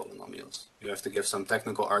Gegenbauer polynomials. You have to give some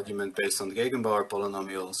technical argument based on the Gegenbauer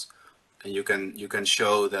polynomials, and you can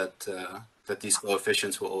show that that these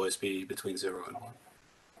coefficients will always be between 0 and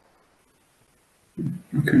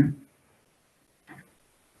 1. Okay.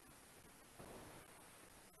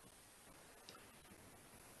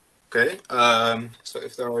 Okay. So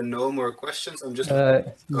if there are no more questions, I'm just.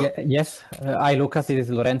 Yes. Hi, Lucas. This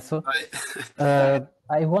is Lorenzo. Hi.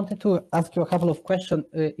 I wanted to ask you a couple of questions.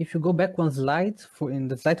 If you go back one slide, in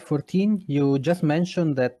the slide 14, you just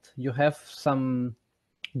mentioned that you have some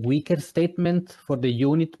weaker statement for the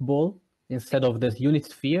unit ball instead of the unit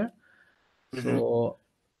sphere. So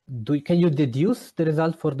can you deduce the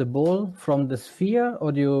result for the ball from the sphere,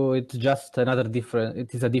 or it's just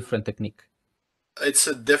it is a different technique? It's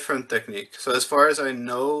a different technique. So as far as I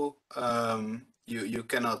know, you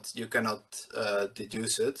cannot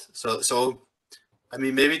deduce it. So I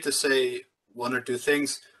mean, maybe to say one or two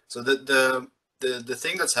things. So the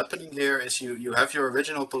thing that's happening here is you have your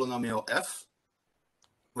original polynomial f,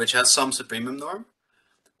 which has some supremum norm,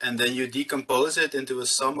 and then you decompose it into a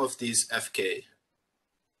sum of these fk.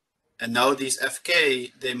 And now these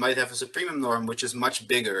fk, they might have a supremum norm which is much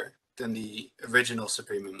bigger than the original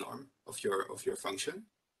supremum norm of your function.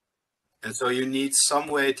 And so you need some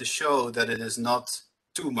way to show that it is not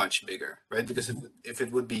too much bigger, right? Because if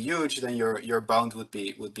it would be huge, then your bound would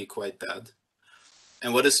be quite bad.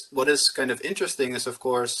 And what is kind of interesting is, of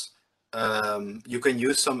course, you can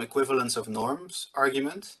use some equivalence of norms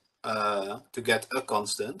argument to get a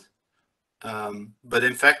constant. But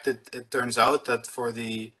in fact, it turns out that for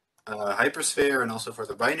the hypersphere and also for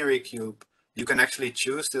the binary cube, you can actually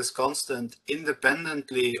choose this constant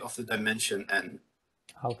independently of the dimension n.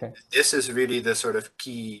 Okay. This is really the sort of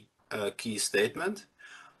key statement,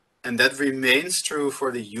 and that remains true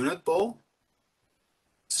for the unit ball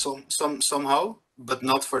somehow, but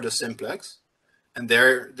not for the simplex. And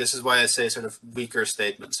this is why I say sort of weaker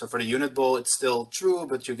statement. So for the unit ball, it's still true,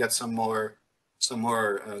 but you get some more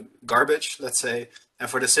garbage, let's say. And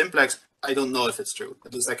for the simplex, I don't know if it's true.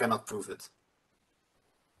 At least I cannot prove it.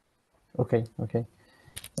 Okay.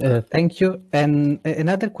 Thank you. And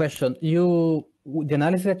another question: the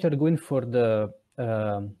analysis that you're doing for the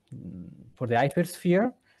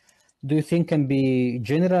hypersphere, do you think can be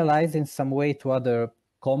generalized in some way to other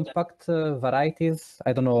compact varieties?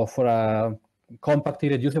 I don't know, for a compact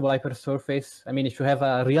irreducible hypersurface. I mean, if you have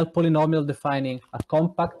a real polynomial defining a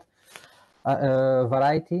compact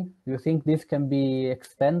variety, do you think this can be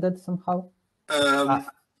extended somehow?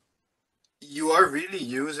 You are really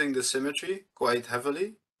using the symmetry quite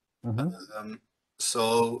heavily.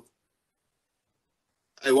 So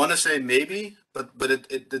I want to say maybe, but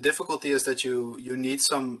the difficulty is that you need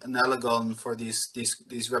some analogon for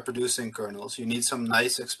these reproducing kernels. You need some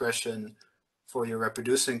nice expression for your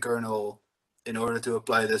reproducing kernel in order to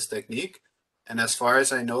apply this technique. And as far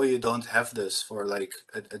as I know, you don't have this for like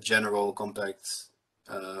a general compact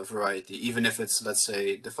variety, even if it's, let's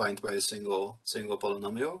say, defined by a single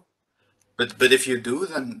polynomial. But if you do,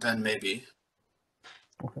 then maybe.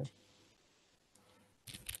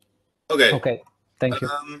 Okay. Thank you.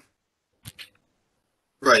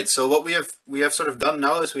 Right. So what we have sort of done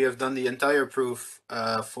now is we have done the entire proof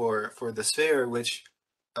for the sphere, which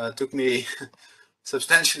took me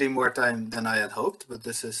substantially more time than I had hoped. But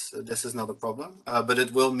this is not a problem. But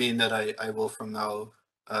it will mean that I will from now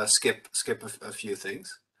skip a few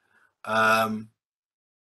things.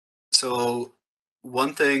 So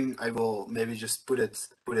one thing I will maybe just put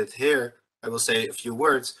it here. I will say a few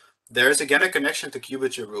words. There is again a connection to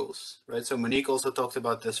cubature rules, right? So Monique also talked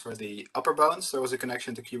about this for the upper bounds. There was a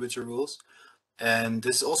connection to cubature rules, and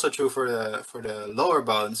this is also true for the lower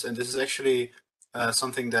bounds. And this is actually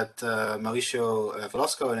something that Mauricio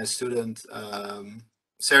Velasco and his student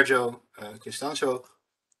Sergio Cristancho,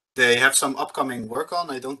 they have some upcoming work on.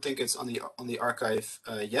 I don't think it's on the archive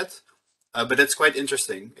yet. But it's quite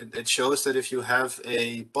interesting. It shows that if you have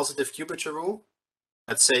a positive cubature rule,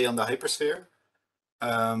 let's say on the hypersphere,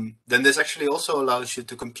 then this actually also allows you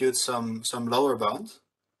to compute some lower bound,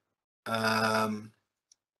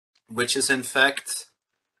 which is in fact,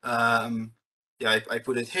 yeah, I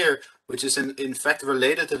put it here, which is in fact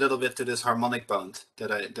related a little bit to this harmonic bound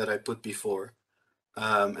that I put before.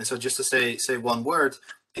 And so just to say one word,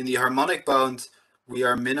 in the harmonic bound, we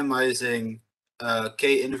are minimizing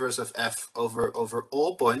k inverse of f over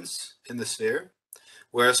all points in the sphere,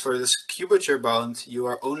 whereas for this cubature bound, you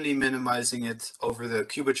are only minimizing it over the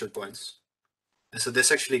cubature points. And so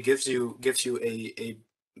this actually gives you a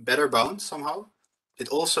better bound somehow. It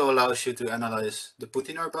also allows you to analyze the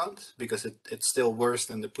Putinar bound because it's still worse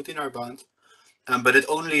than the Putinar bound, but it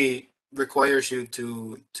only requires you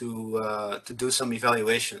to do some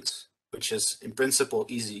evaluations, which is in principle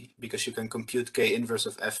easy because you can compute k inverse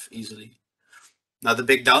of f easily. Now the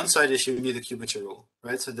big downside is you need a cubature rule,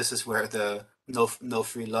 right? So this is where the no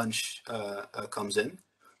free lunch comes in.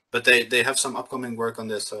 But they have some upcoming work on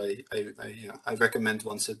this, so I recommend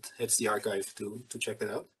once it hits the archive to check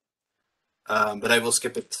it out. But I will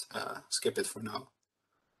skip it for now.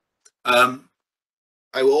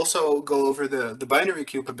 I will also go over the binary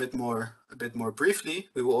cube a bit more briefly.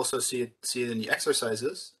 We will also see it in the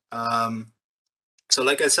exercises. So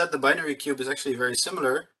like I said, the binary cube is actually very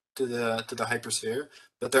similar to the hypersphere,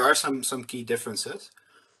 but there are some key differences.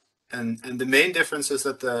 And the main difference is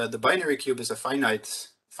that the binary cube is a finite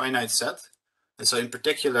set. And so in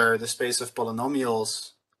particular, the space of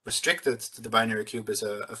polynomials restricted to the binary cube is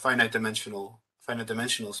a finite dimensional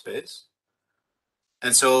space.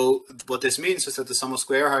 And so what this means is that the sum of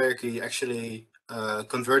square hierarchy actually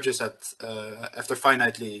converges after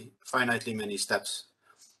finitely many steps.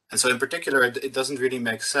 And so in particular, it doesn't really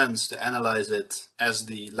make sense to analyze it as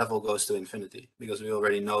the level goes to infinity, because we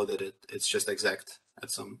already know that it's just exact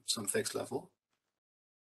at some fixed level.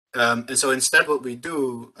 And so instead what we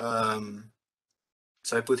do,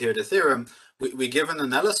 so I put here the theorem, we give an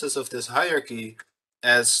analysis of this hierarchy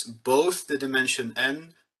as both the dimension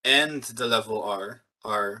n and the level r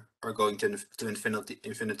are going to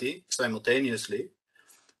infinity simultaneously.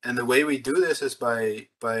 And the way we do this is by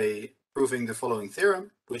proving the following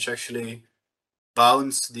theorem, which actually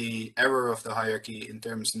bounds the error of the hierarchy in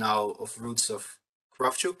terms now of roots of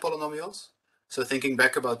Kravchuk polynomials. So thinking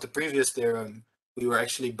back about the previous theorem, we were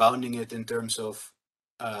actually bounding it in terms of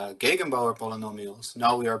Gegenbauer polynomials.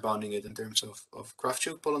 Now we are bounding it in terms of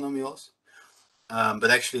Kravchuk polynomials.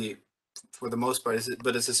 But actually, for the most part,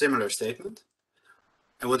 it's a similar statement.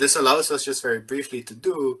 And what this allows us, just very briefly, to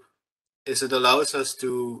do is it allows us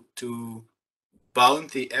to bound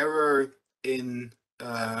the error in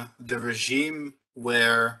the regime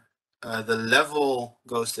where the level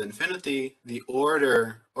goes to infinity, the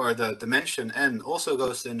order or the dimension n also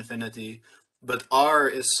goes to infinity, but r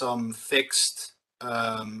is some fixed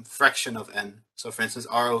fraction of n. So for instance,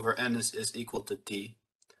 r over n is equal to t.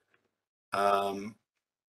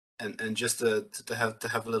 And just to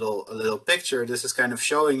have a little picture, this is kind of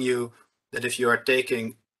showing you that if you are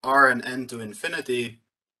taking r and n to infinity,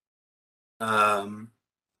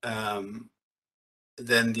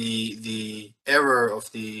 then the error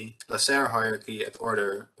of the Lasserre hierarchy at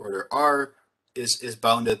order r is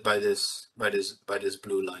bounded by this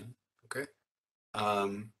blue line. Okay,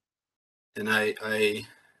 and I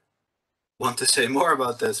want to say more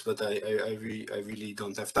about this, but I really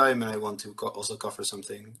don't have time, and I want to also cover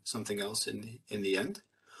something else in the end.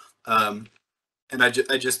 And I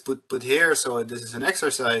just put here, so this is an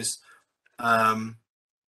exercise.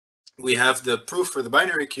 We have the proof for the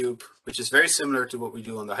binary cube, which is very similar to what we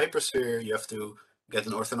do on the hypersphere. You have to get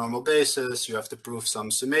an orthonormal basis. You have to prove some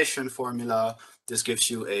summation formula. This gives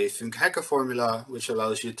you a Funk-Hecke formula, which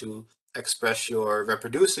allows you to express your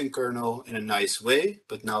reproducing kernel in a nice way,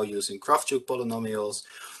 but now using Kravchuk polynomials.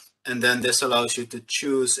 And then this allows you to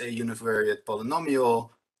choose a univariate polynomial,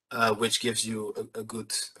 which gives you a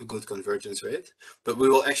good convergence rate. But we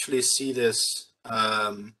will actually see this.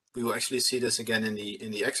 We will actually see this again in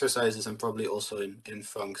the exercises and probably also in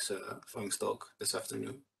Funk's talk this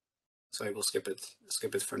afternoon. So I will skip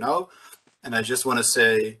it for now. And I just want to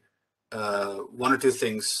say one or two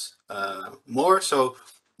things more. So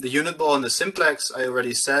The unit ball and the simplex, I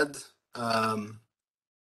already said.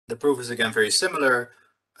 The proof is again very similar,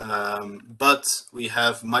 but we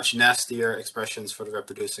have much nastier expressions for the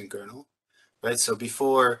reproducing kernel, right? So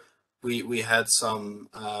before we had some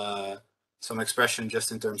expression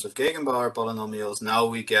just in terms of Gegenbauer polynomials. Now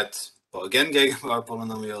we get, well, again, Gegenbauer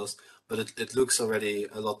polynomials, but it looks already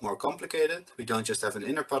a lot more complicated. We don't just have an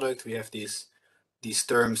inner product. We have these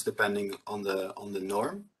terms depending on the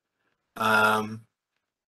norm.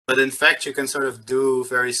 But in fact, you can sort of do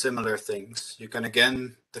very similar things. You can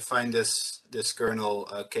again define this kernel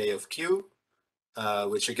K of Q,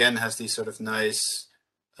 which again has these sort of nice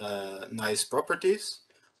properties.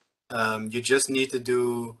 You just need to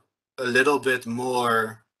do a little bit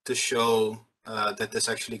more to show that this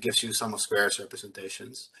actually gives you sum of squares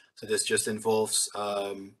representations. So this just involves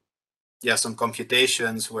some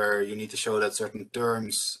computations where you need to show that certain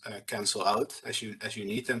terms cancel out as you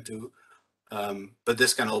need them to. But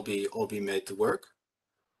this can all be made to work.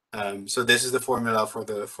 So this is the formula for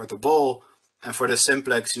the ball, and for the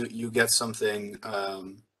simplex you get something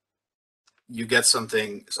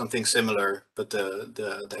similar, but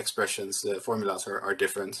the expressions, the formulas are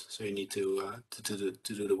different. So you need to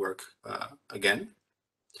do the work again.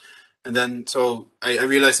 And then, so I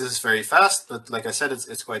realize this is very fast, but like I said,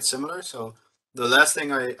 it's quite similar. So the last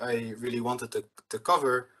thing I really wanted to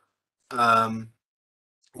cover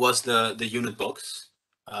was the unit box.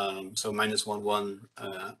 So -1, 1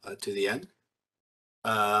 to the n.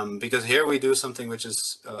 Because here we do something which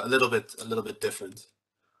is a little bit different.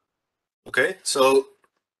 Okay, so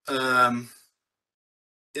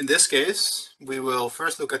in this case, we will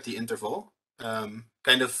first look at the interval,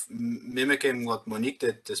 kind of mimicking what Monique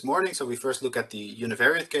did this morning. So we first look at the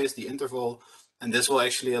univariate case, the interval, and this will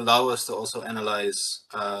actually allow us to also analyze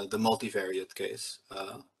the multivariate case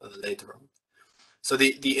later on. So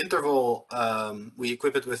the interval, we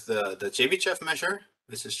equip it with the Chebyshev measure.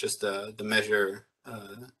 This is just the measure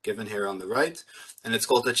given here on the right. And it's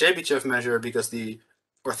called the Chebyshev measure because the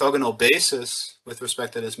orthogonal basis with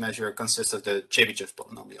respect to this measure consists of the Chebyshev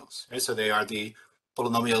polynomials. Right? So they are the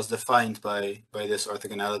polynomials defined by this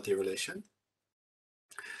orthogonality relation.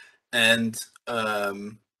 And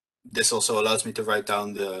this also allows me to write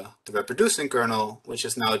down the reproducing kernel, which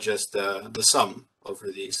is now just the sum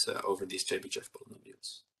over these Chebyshev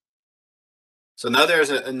polynomials. So now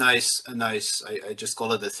there's a nice, I just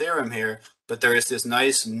call it a theorem here, but there is this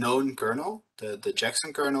nice known kernel, the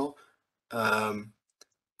Jackson kernel,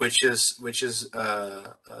 which is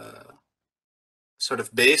sort of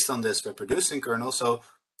based on this reproducing kernel. So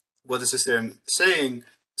what is this theorem saying?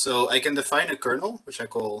 So I can define a kernel, which I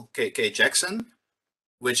call K Jackson,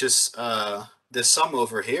 which is the sum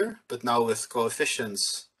over here, but now with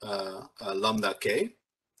coefficients lambda k.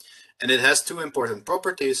 And it has two important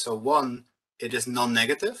properties. So one, it is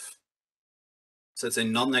non-negative. So it's a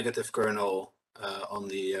non-negative kernel on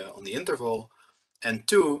the interval. And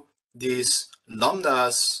two, these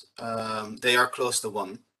lambdas, they are close to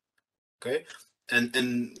 1. Okay,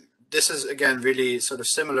 and this is again really sort of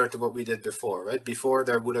similar to what we did before, right? Before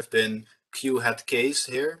there would have been q hat k's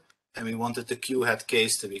here, and we wanted the q hat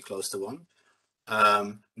k's to be close to 1.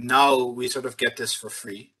 Now we sort of get this for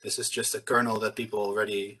free. This is just a kernel that people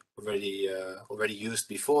already used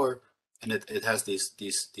before, and it has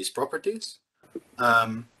these properties.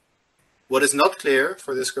 What is not clear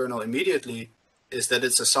for this kernel immediately is that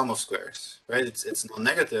it's a sum of squares, right? It's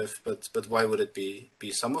non-negative, but why would it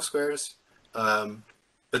be sum of squares?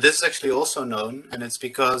 But this is actually also known, and it's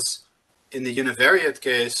because in the univariate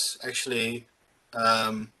case, actually,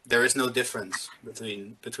 there is no difference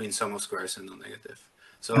between sum of squares and non-negative.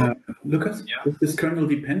 So, Lucas, yeah. Does this kernel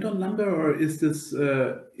depend on lambda, or is this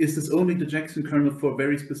only the Jackson kernel for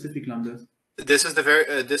very specific lambdas? This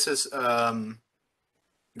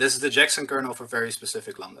is the Jackson kernel for very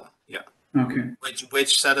specific lambda. Yeah. Okay.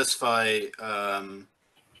 Which satisfy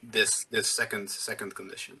this second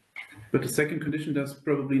condition. But the second condition does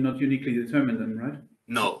probably not uniquely determine them, right?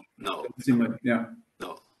 No. Yeah.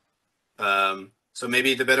 No. So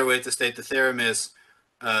maybe the better way to state the theorem is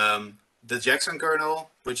the Jackson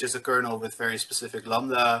kernel, which is a kernel with very specific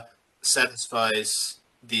lambda, satisfies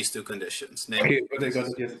these two conditions. Namely, Okay, I got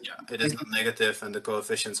it, yes. Yeah, it is not negative and the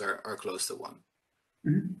coefficients are close to 1.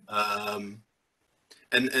 Mm-hmm.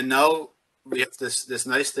 And now we have this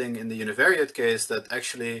nice thing in the univariate case that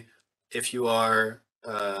actually, if you are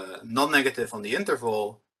non-negative on the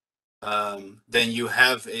interval, then you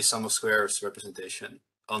have a sum of squares representation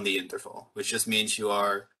on the interval, which just means you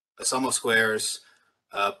are a sum of squares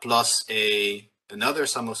plus another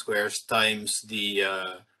sum of squares times the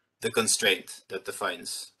constraint that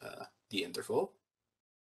defines the interval.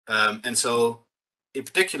 And so in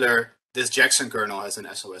particular, this Jackson kernel has an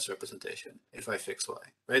SOS representation if I fix y,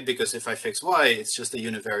 right? Because if I fix y, it's just a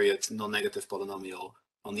univariate non-negative polynomial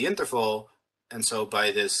on the interval, and so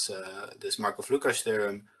by this this Markov-Lukács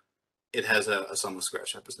theorem, it has a sum of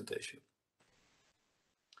squares representation.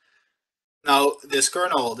 Now, this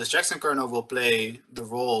kernel, this Jackson kernel, will play the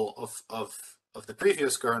role of the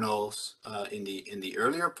previous kernels in the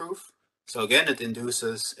earlier proof. So again, it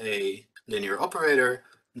induces a linear operator,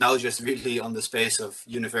 now just really on the space of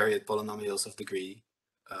univariate polynomials of degree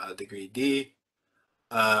d,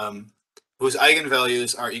 whose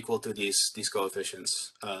eigenvalues are equal to these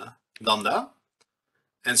coefficients lambda.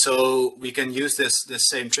 And so we can use this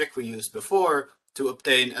same trick we used before to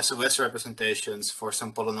obtain SOS representations for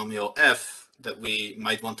some polynomial f that we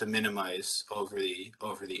might want to minimize over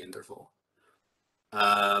the interval.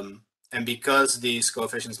 And because these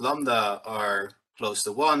coefficients lambda are close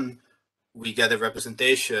to 1, we get a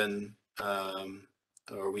representation,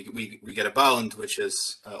 or we get a bound which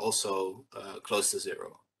is also close to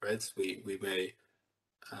 0, right? We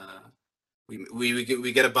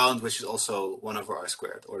get a bound which is also 1 over r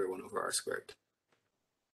squared, order 1 over r squared.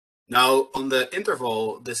 Now, on the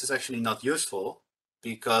interval, this is actually not useful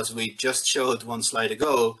because we just showed one slide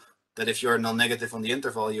ago that if you're non-negative on the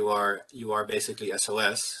interval, you are basically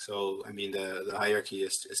SOS. So I mean, the hierarchy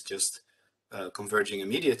is just converging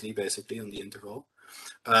immediately, basically, on the interval.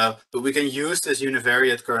 But we can use this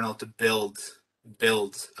univariate kernel to build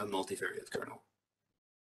a multivariate kernel.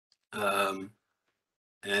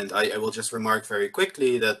 And I will just remark very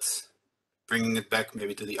quickly that, bringing it back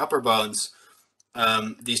maybe to the upper bounds,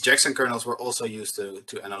 these Jackson kernels were also used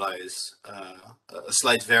to analyze a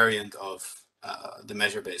slight variant of the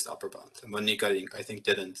measure-based upper bound. And Monique, I think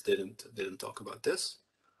didn't talk about this.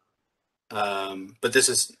 But this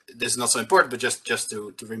is not so important. But just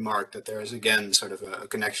to remark that there is again sort of a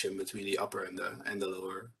connection between the upper and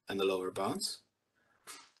the lower bounds.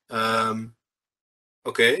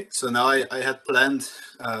 Okay, so now I had planned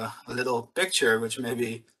a little picture which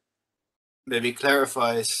maybe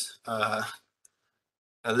clarifies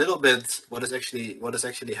a little bit what is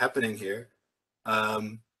actually happening here.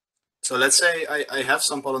 So let's say I have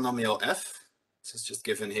some polynomial f. This is just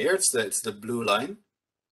given here. It's the blue line,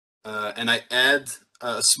 and I add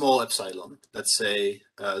a small epsilon. Let's say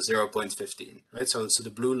 0.15. Right. So the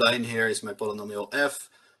blue line here is my polynomial f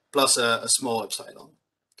plus a small epsilon.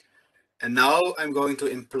 And now I'm going to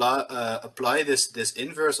apply this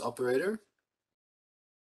inverse operator,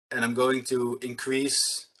 and I'm going to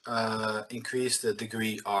increase the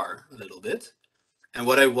degree r a little bit. And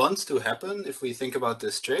what I want to happen, if we think about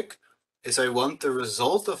this trick, is I want the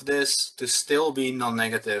result of this to still be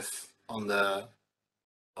non-negative on the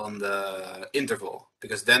interval,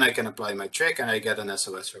 because then I can apply my trick and I get an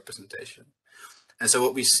SOS representation. And so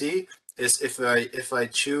what we see is if I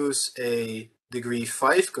choose a degree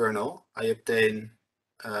 5 kernel, I obtain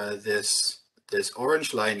this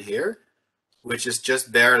orange line here, which is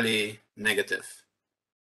just barely negative.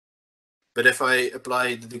 But if I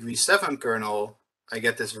apply the degree 7 kernel, I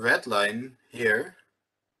get this red line here,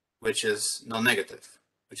 which is non-negative,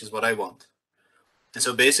 which is what I want. And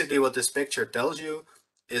so basically what this picture tells you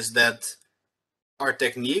is that our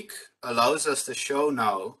technique allows us to show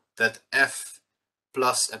now that f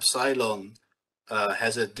plus epsilon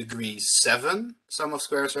has a degree 7 sum of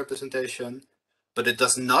squares representation, but it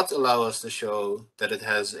does not allow us to show that it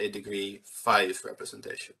has a degree 5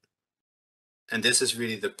 representation. And this is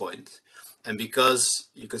really the point. And because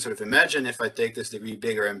you can sort of imagine, if I take this degree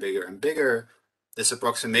bigger and bigger and bigger, this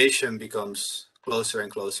approximation becomes closer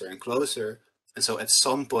and closer and closer. And so at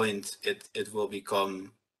some point it will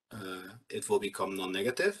become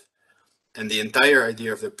non-negative. And the entire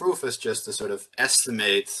idea of the proof is just to sort of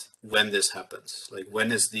estimate when this happens. Like,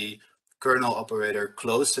 when is the kernel operator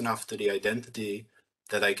close enough to the identity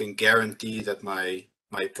that I can guarantee that my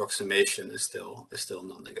approximation is still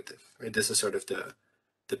non-negative. Right? This is sort of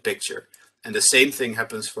the picture. And the same thing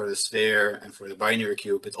happens for the sphere and for the binary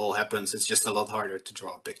cube. It all happens. It's just a lot harder to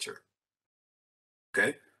draw a picture.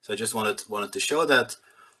 Okay, so I just wanted to show that,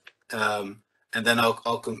 and then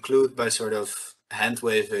I'll conclude by sort of hand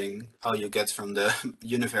waving how you get from the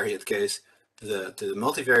univariate case to the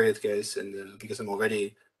multivariate case, and because I'm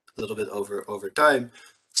already a little bit over time.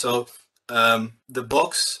 So the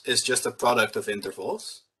box is just a product of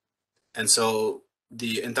intervals, and so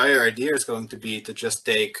the entire idea is going to be to just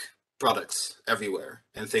take products everywhere,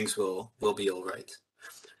 and things will be all right.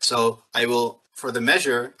 So for the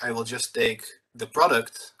measure, I will just take the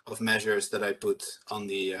product of measures that I put on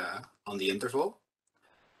the interval,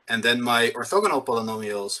 and then my orthogonal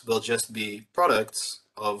polynomials will just be products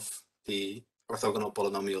of the orthogonal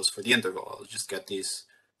polynomials for the interval. I'll just get these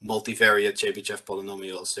multivariate Chebyshev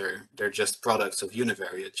polynomials. They're just products of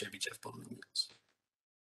univariate Chebyshev polynomials.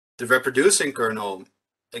 The reproducing kernel,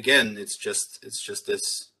 again, it's just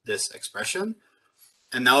this expression.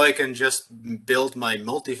 And now I can just build my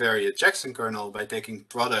multivariate Jackson kernel by taking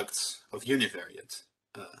products of univariate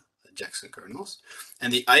Jackson kernels.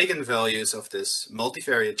 And the eigenvalues of this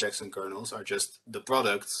multivariate Jackson kernels are just the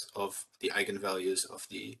products of the eigenvalues of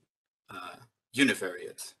the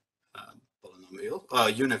univariate polynomial,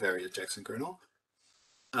 univariate Jackson kernel.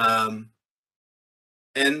 And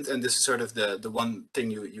this is sort of the one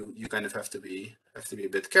thing you kind of have to be a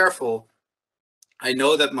bit careful. I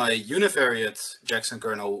know that my univariate Jackson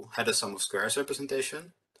kernel had a sum of squares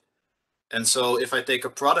representation. And so if I take a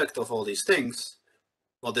product of all these things,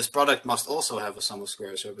 well, this product must also have a sum of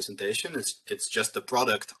squares representation. It's just the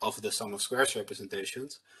product of the sum of squares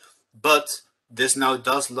representations. But this now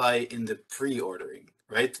does lie in the pre-ordering,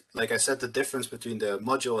 right? Like I said, the difference between the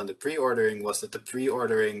module and the pre-ordering was that the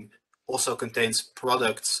pre-ordering also contains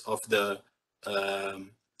products of the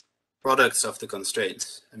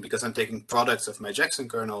constraints. And because I'm taking products of my Jackson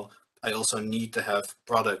kernel, I also need to have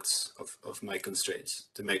products of my constraints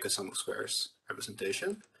to make a sum of squares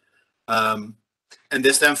representation. And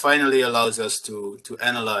this then finally allows us to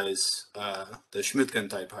analyze the Schmidtgen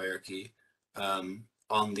type hierarchy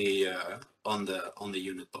on the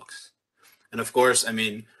unit box. And of course, I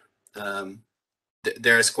mean,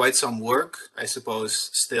 there is quite some work, I suppose,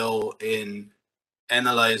 still in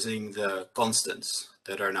analyzing the constants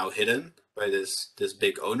that are now hidden by this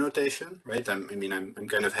big O notation, right? I'm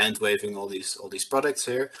kind of hand waving all these products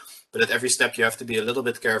here, but at every step you have to be a little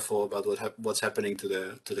bit careful about what's happening to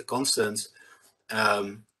the constants.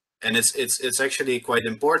 And it's actually quite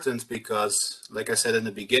important because, like I said in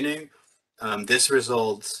the beginning, this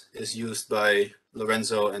result is used by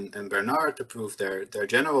Lorenzo and Bernard to prove their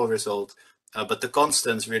general result, but the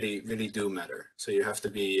constants really do matter. So you have to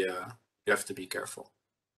be careful.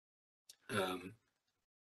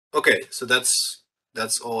 Okay, so that's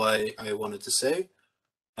all I wanted to say.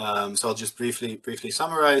 So I'll just briefly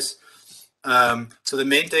summarize. So the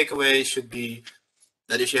main takeaway should be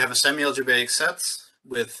that if you have a semi-algebraic set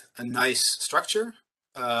with a nice structure,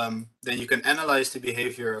 then you can analyze the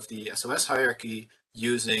behavior of the SOS hierarchy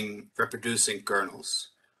using reproducing kernels.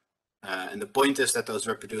 And the point is that those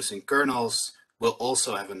reproducing kernels will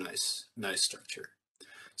also have a nice structure.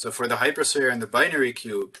 So for the hypersphere and the binary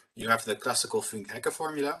cube, you have the classical Funk-Hecke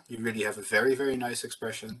formula. You really have a very nice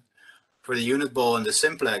expression. For the unit ball and the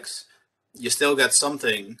simplex, you still get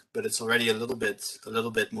something, but it's already a little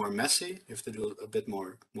bit more messy. You have to do a bit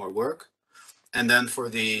more work. And then for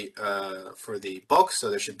the box, so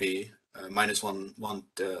there should be minus one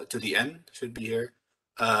to the n should be here.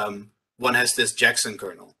 One has this Jackson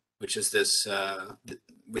kernel, which is this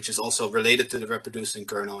which is also related to the reproducing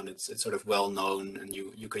kernel, and it's sort of well known, and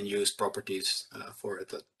you can use properties for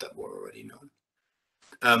it that were already known.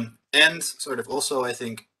 And sort of also, I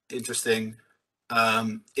think, interesting,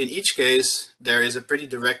 in each case, there is a pretty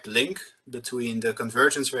direct link between the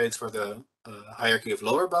convergence rate for the hierarchy of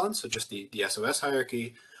lower bounds, so just the SOS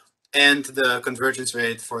hierarchy, and the convergence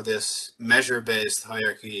rate for this measure-based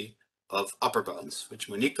hierarchy of upper bounds, which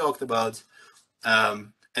Monique talked about.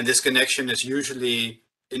 And this connection is usually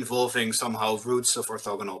involving somehow roots of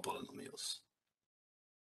orthogonal polynomials.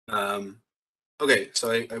 Okay,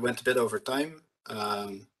 so I went a bit over time,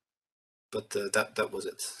 but that was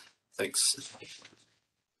it. Thanks.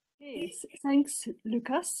 Okay, thanks,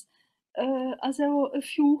 Lucas. Are there a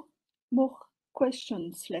few more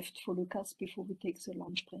questions left for Lucas before we take the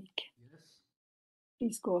lunch break? Yes.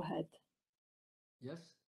 Please go ahead. Yes.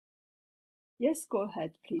 Yes, go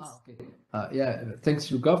ahead, please. Okay. Yeah, thanks,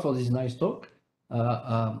 Luca, for this nice talk.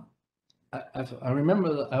 I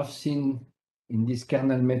remember that I've seen in this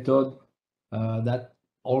kernel method that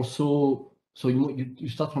also, so you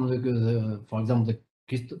start from the for example, the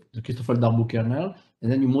Christoffel Darboux kernel,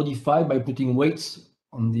 and then you modify by putting weights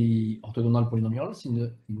on the orthogonal polynomials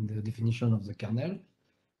in the definition of the kernel,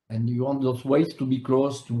 and you want those weights to be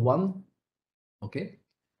close to 1, okay?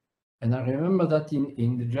 And I remember that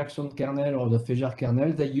in the Jackson kernel or the Féjart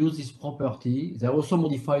kernel, they use this property. They also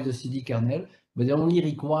modify the CD kernel, but they only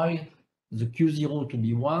require the Q0 to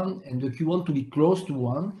be 1 and the Q1 to be close to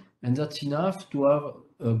 1, and that's enough to have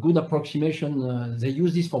a good approximation. They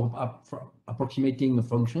use this for approximating a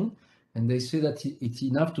function, and they say that it's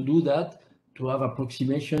enough to do that, to have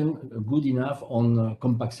approximation good enough on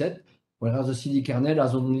compact set, whereas the CD kernel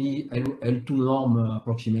has only L2 norm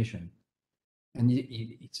approximation. And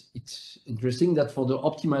it's interesting that for the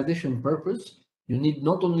optimization purpose, you need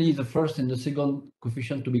not only the first and the second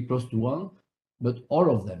coefficient to be close to 1, but all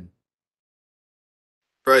of them.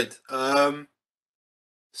 Right.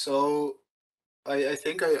 So I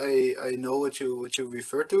think I know what you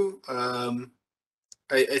refer to.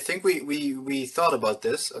 I think we thought about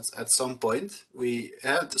this at some point. We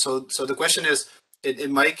had so the question is,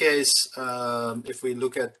 in my case, if we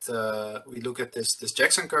look at this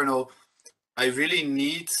Jackson kernel, I really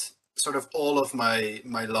need sort of all of my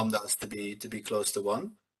lambdas to be close to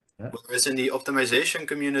 1. Yeah. Whereas in the optimization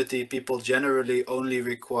community, people generally only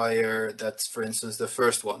require that, for instance, the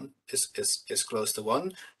first one is close to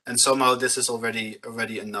 1, and somehow this is already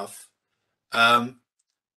enough.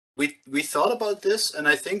 We thought about this, and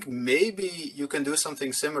I think maybe you can do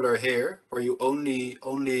something similar here, where you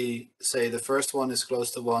only say the first one is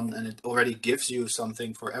close to 1, and it already gives you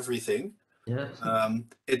something for everything. Yes.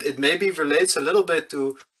 It maybe relates a little bit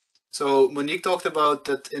to. So Monique talked about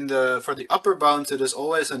that for the upper bounds, it is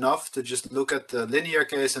always enough to just look at the linear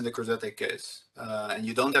case and the quadratic case, and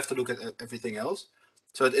you don't have to look at everything else.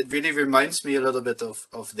 So it really reminds me a little bit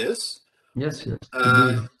of this. Yes.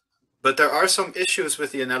 But there are some issues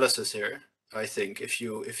with the analysis here, I think, if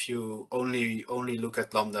you only look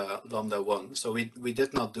at lambda 1. So we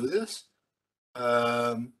did not do this.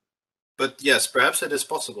 But yes, perhaps it is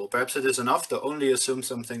possible. Perhaps it is enough to only assume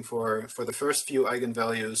something for the first few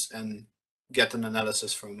eigenvalues and get an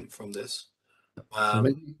analysis from this. So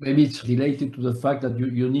maybe it's related to the fact that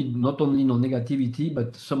you need not only non-negativity,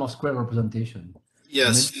 but sum of square representation.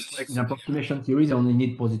 Yes, In approximation theory, they only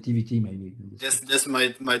need positivity, maybe. This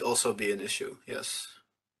might also be an issue. Yes.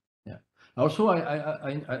 Yeah. Also,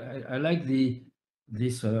 I like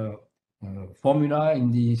this formula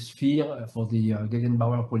in the sphere for the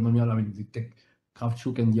Gegenbauer polynomial. I mean, the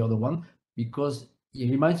Kraftschuk and the other one, because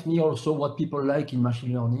it reminds me also what people like in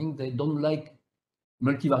machine learning. They don't like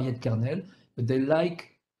multivariate kernel, but they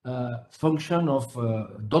like function of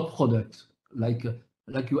dot product, like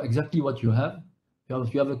exactly what you have.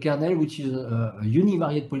 You have a kernel which is a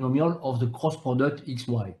univariate polynomial of the cross product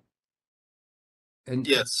xy. And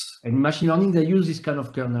yes, and in machine learning they use this kind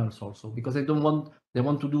of kernels also because they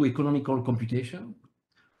want to do economical computation.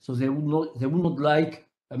 So they would not like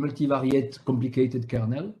a multivariate complicated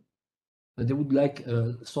kernel. But they would like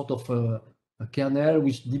a sort of a kernel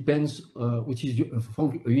which depends, which is a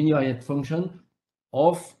univariate function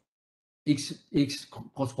of x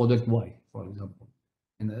cross product y, for example.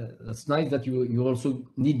 And that's nice that you also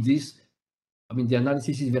need this. I mean, the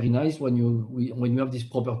analysis is very nice when you have this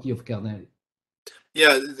property of kernel.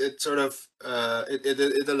 Yeah, it sort of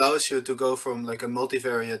it allows you to go from like a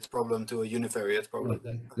multivariate problem to a univariate problem.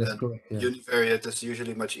 Yeah, that's correct. Yeah. Univariate is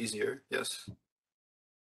usually much easier. Yes.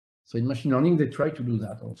 So in machine learning, they try to do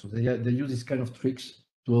that also. They use this kind of tricks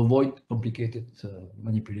to avoid complicated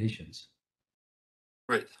manipulations.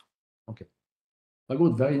 Right. Okay. Very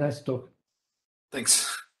good. Very nice talk. Thanks.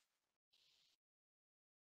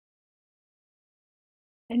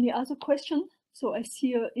 Any other question? So I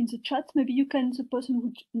see in the chat, maybe you can, the person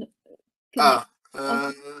who So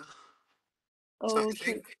oh, I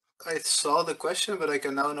think I saw the question, but I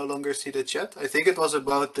can now no longer see the chat. I think it was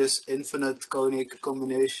about this infinite conic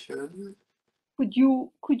combination. Could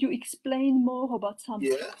you explain more about some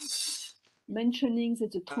Yes. mentioning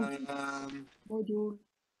that the true module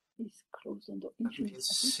is closed under infinite?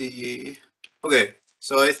 Let's see. Okay,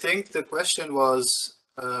 so I think the question was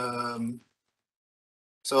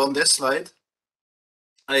so on this slide.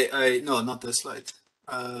 No, not this slide.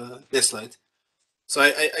 This slide. So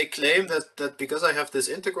I claim that because I have this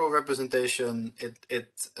integral representation,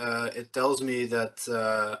 it tells me that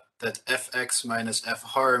that fx minus f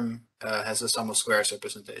harm has a sum of squares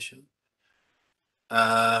representation.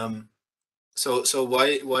 So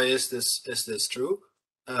why is this true?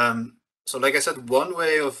 So like I said, one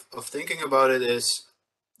way of thinking about it is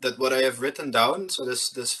that what I have written down. So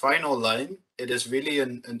this final line, it is really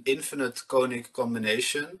an infinite conic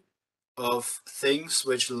combination of things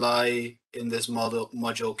which lie in this module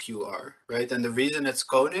QR, right? And the reason it's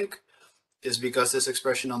conic is because this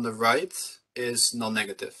expression on the right is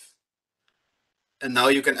non-negative. And now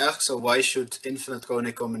you can ask, so why should infinite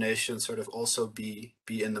conic combinations sort of also be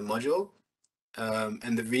in the module?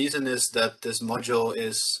 And the reason is that this module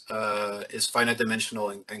is finite dimensional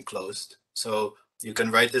and closed. So you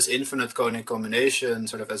can write this infinite conic combination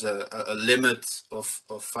sort of as a limit of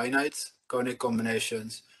finite conic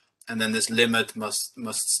combinations. And then this limit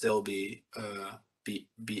must still be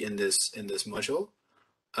in this module.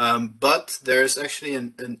 But there's actually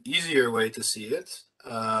an easier way to see it,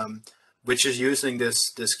 which is using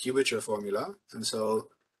this cubature formula. And so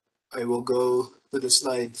I will go to the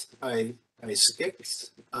slide I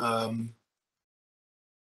skipped.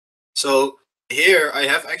 So here I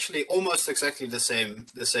have actually almost exactly the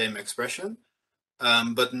same expression,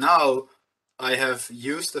 but now I have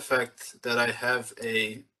used the fact that I have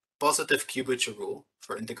a positive cubature rule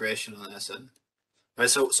for integration on Sn. Right.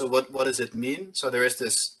 So what does it mean? So there is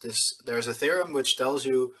there's a theorem which tells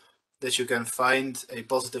you that you can find a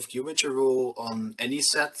positive cubature rule on any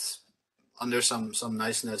set under some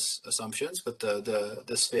niceness assumptions, but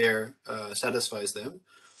the sphere satisfies them.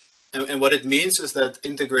 And what it means is that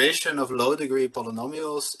integration of low degree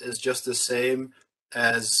polynomials is just the same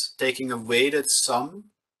as taking a weighted sum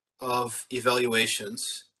of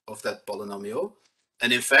evaluations of that polynomial.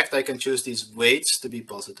 And in fact, I can choose these weights to be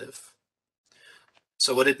positive.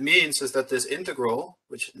 So what it means is that this integral,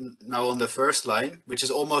 which now on the first line, which is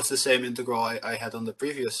almost the same integral I had on the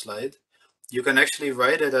previous slide, you can actually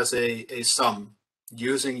write it as a sum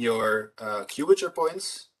using your cubature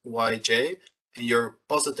points, yj, and your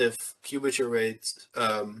positive cubature rate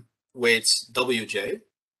weights wj.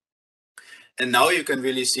 And now you can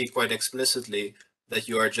really see quite explicitly that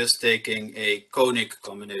you are just taking a conic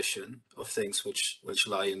combination of things which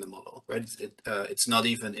lie in the model, right? It's not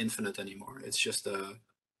even infinite anymore. It's just a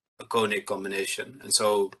conic combination, and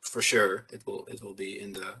so for sure it will be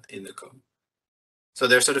in the cone. So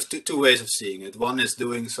there's sort of two ways of seeing it. One is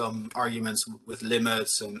doing some arguments with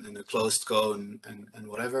limits and a closed cone and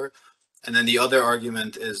whatever, and then the other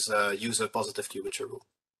argument is use a positive cubature rule.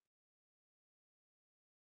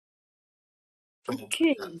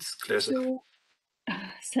 Okay, so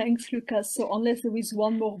thanks, Lucas. So unless there is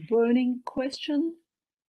one more burning question.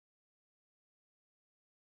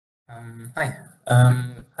 Hi.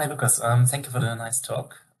 Hi, Lucas. Thank you for the nice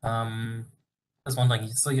talk. I was wondering,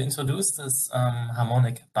 so you introduced this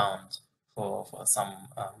harmonic bound for some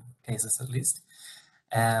cases at least.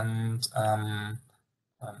 And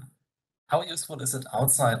how useful is it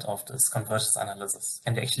outside of this convergence analysis?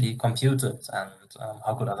 Can you actually compute it? And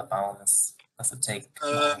how good are the bounds? Does it take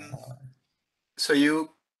so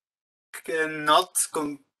you cannot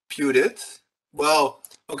compute it. Well,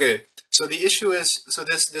 okay. So the issue is, so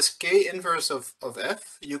this K inverse of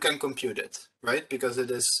F, you can compute it, right? Because it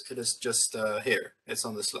is just here. It's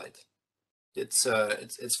on the slide. It's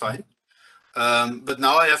fine. But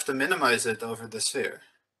now I have to minimize it over the sphere.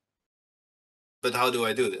 But how do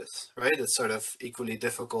I do this, right? It's sort of equally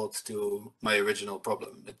difficult to my original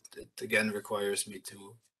problem. It again requires me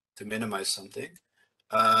to minimize something.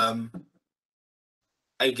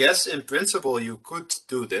 I guess in principle you could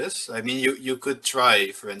do this. I mean, you could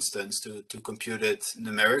try, for instance, to compute it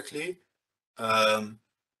numerically. But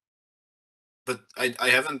I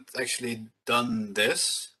haven't actually done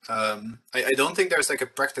this. I don't think there's like a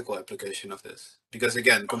practical application of this, because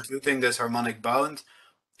again, computing this harmonic bound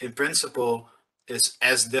in principle is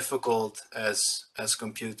as difficult as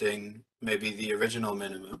computing maybe the original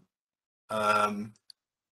minimum.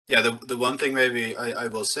 Yeah, the one thing maybe I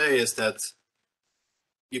will say is that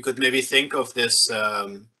you could maybe think of this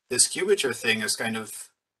this cubature thing as kind of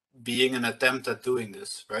being an attempt at doing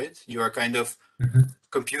this, right? You are kind of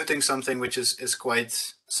computing something which is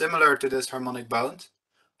quite similar to this harmonic bound,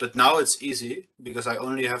 but now it's easy because I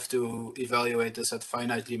only have to evaluate this at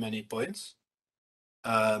finitely many points.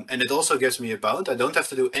 And it also gives me a bound. I don't have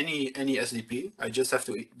to do any SDP. I just have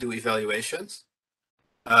to do evaluations.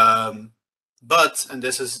 But, and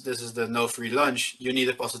this is the no free lunch, you need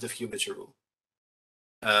a positive cubature rule.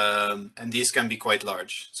 And these can be quite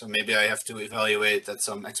large. So maybe I have to evaluate at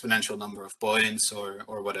some exponential number of points or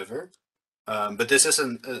whatever. But this is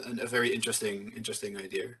a very interesting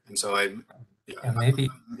idea. And so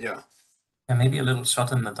maybe a little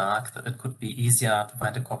shot in the dark that it could be easier to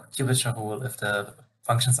find a cubature rule if the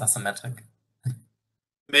functions are symmetric.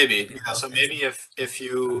 Maybe. Yeah, so maybe if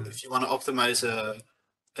you want to optimize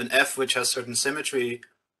an f which has certain symmetry,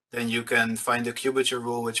 then you can find a cubature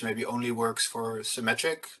rule which maybe only works for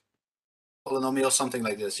symmetric polynomials, something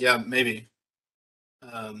like this. Yeah, maybe.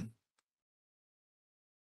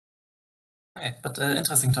 Okay, but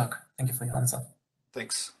interesting talk. Thank you for your answer.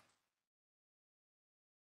 Thanks.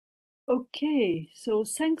 Okay, so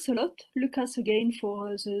thanks a lot, Lucas, again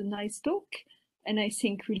for the nice talk. And I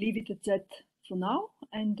think we leave it at that for now.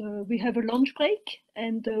 And we have a lunch break,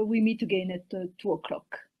 and we meet again at 2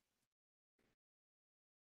 o'clock.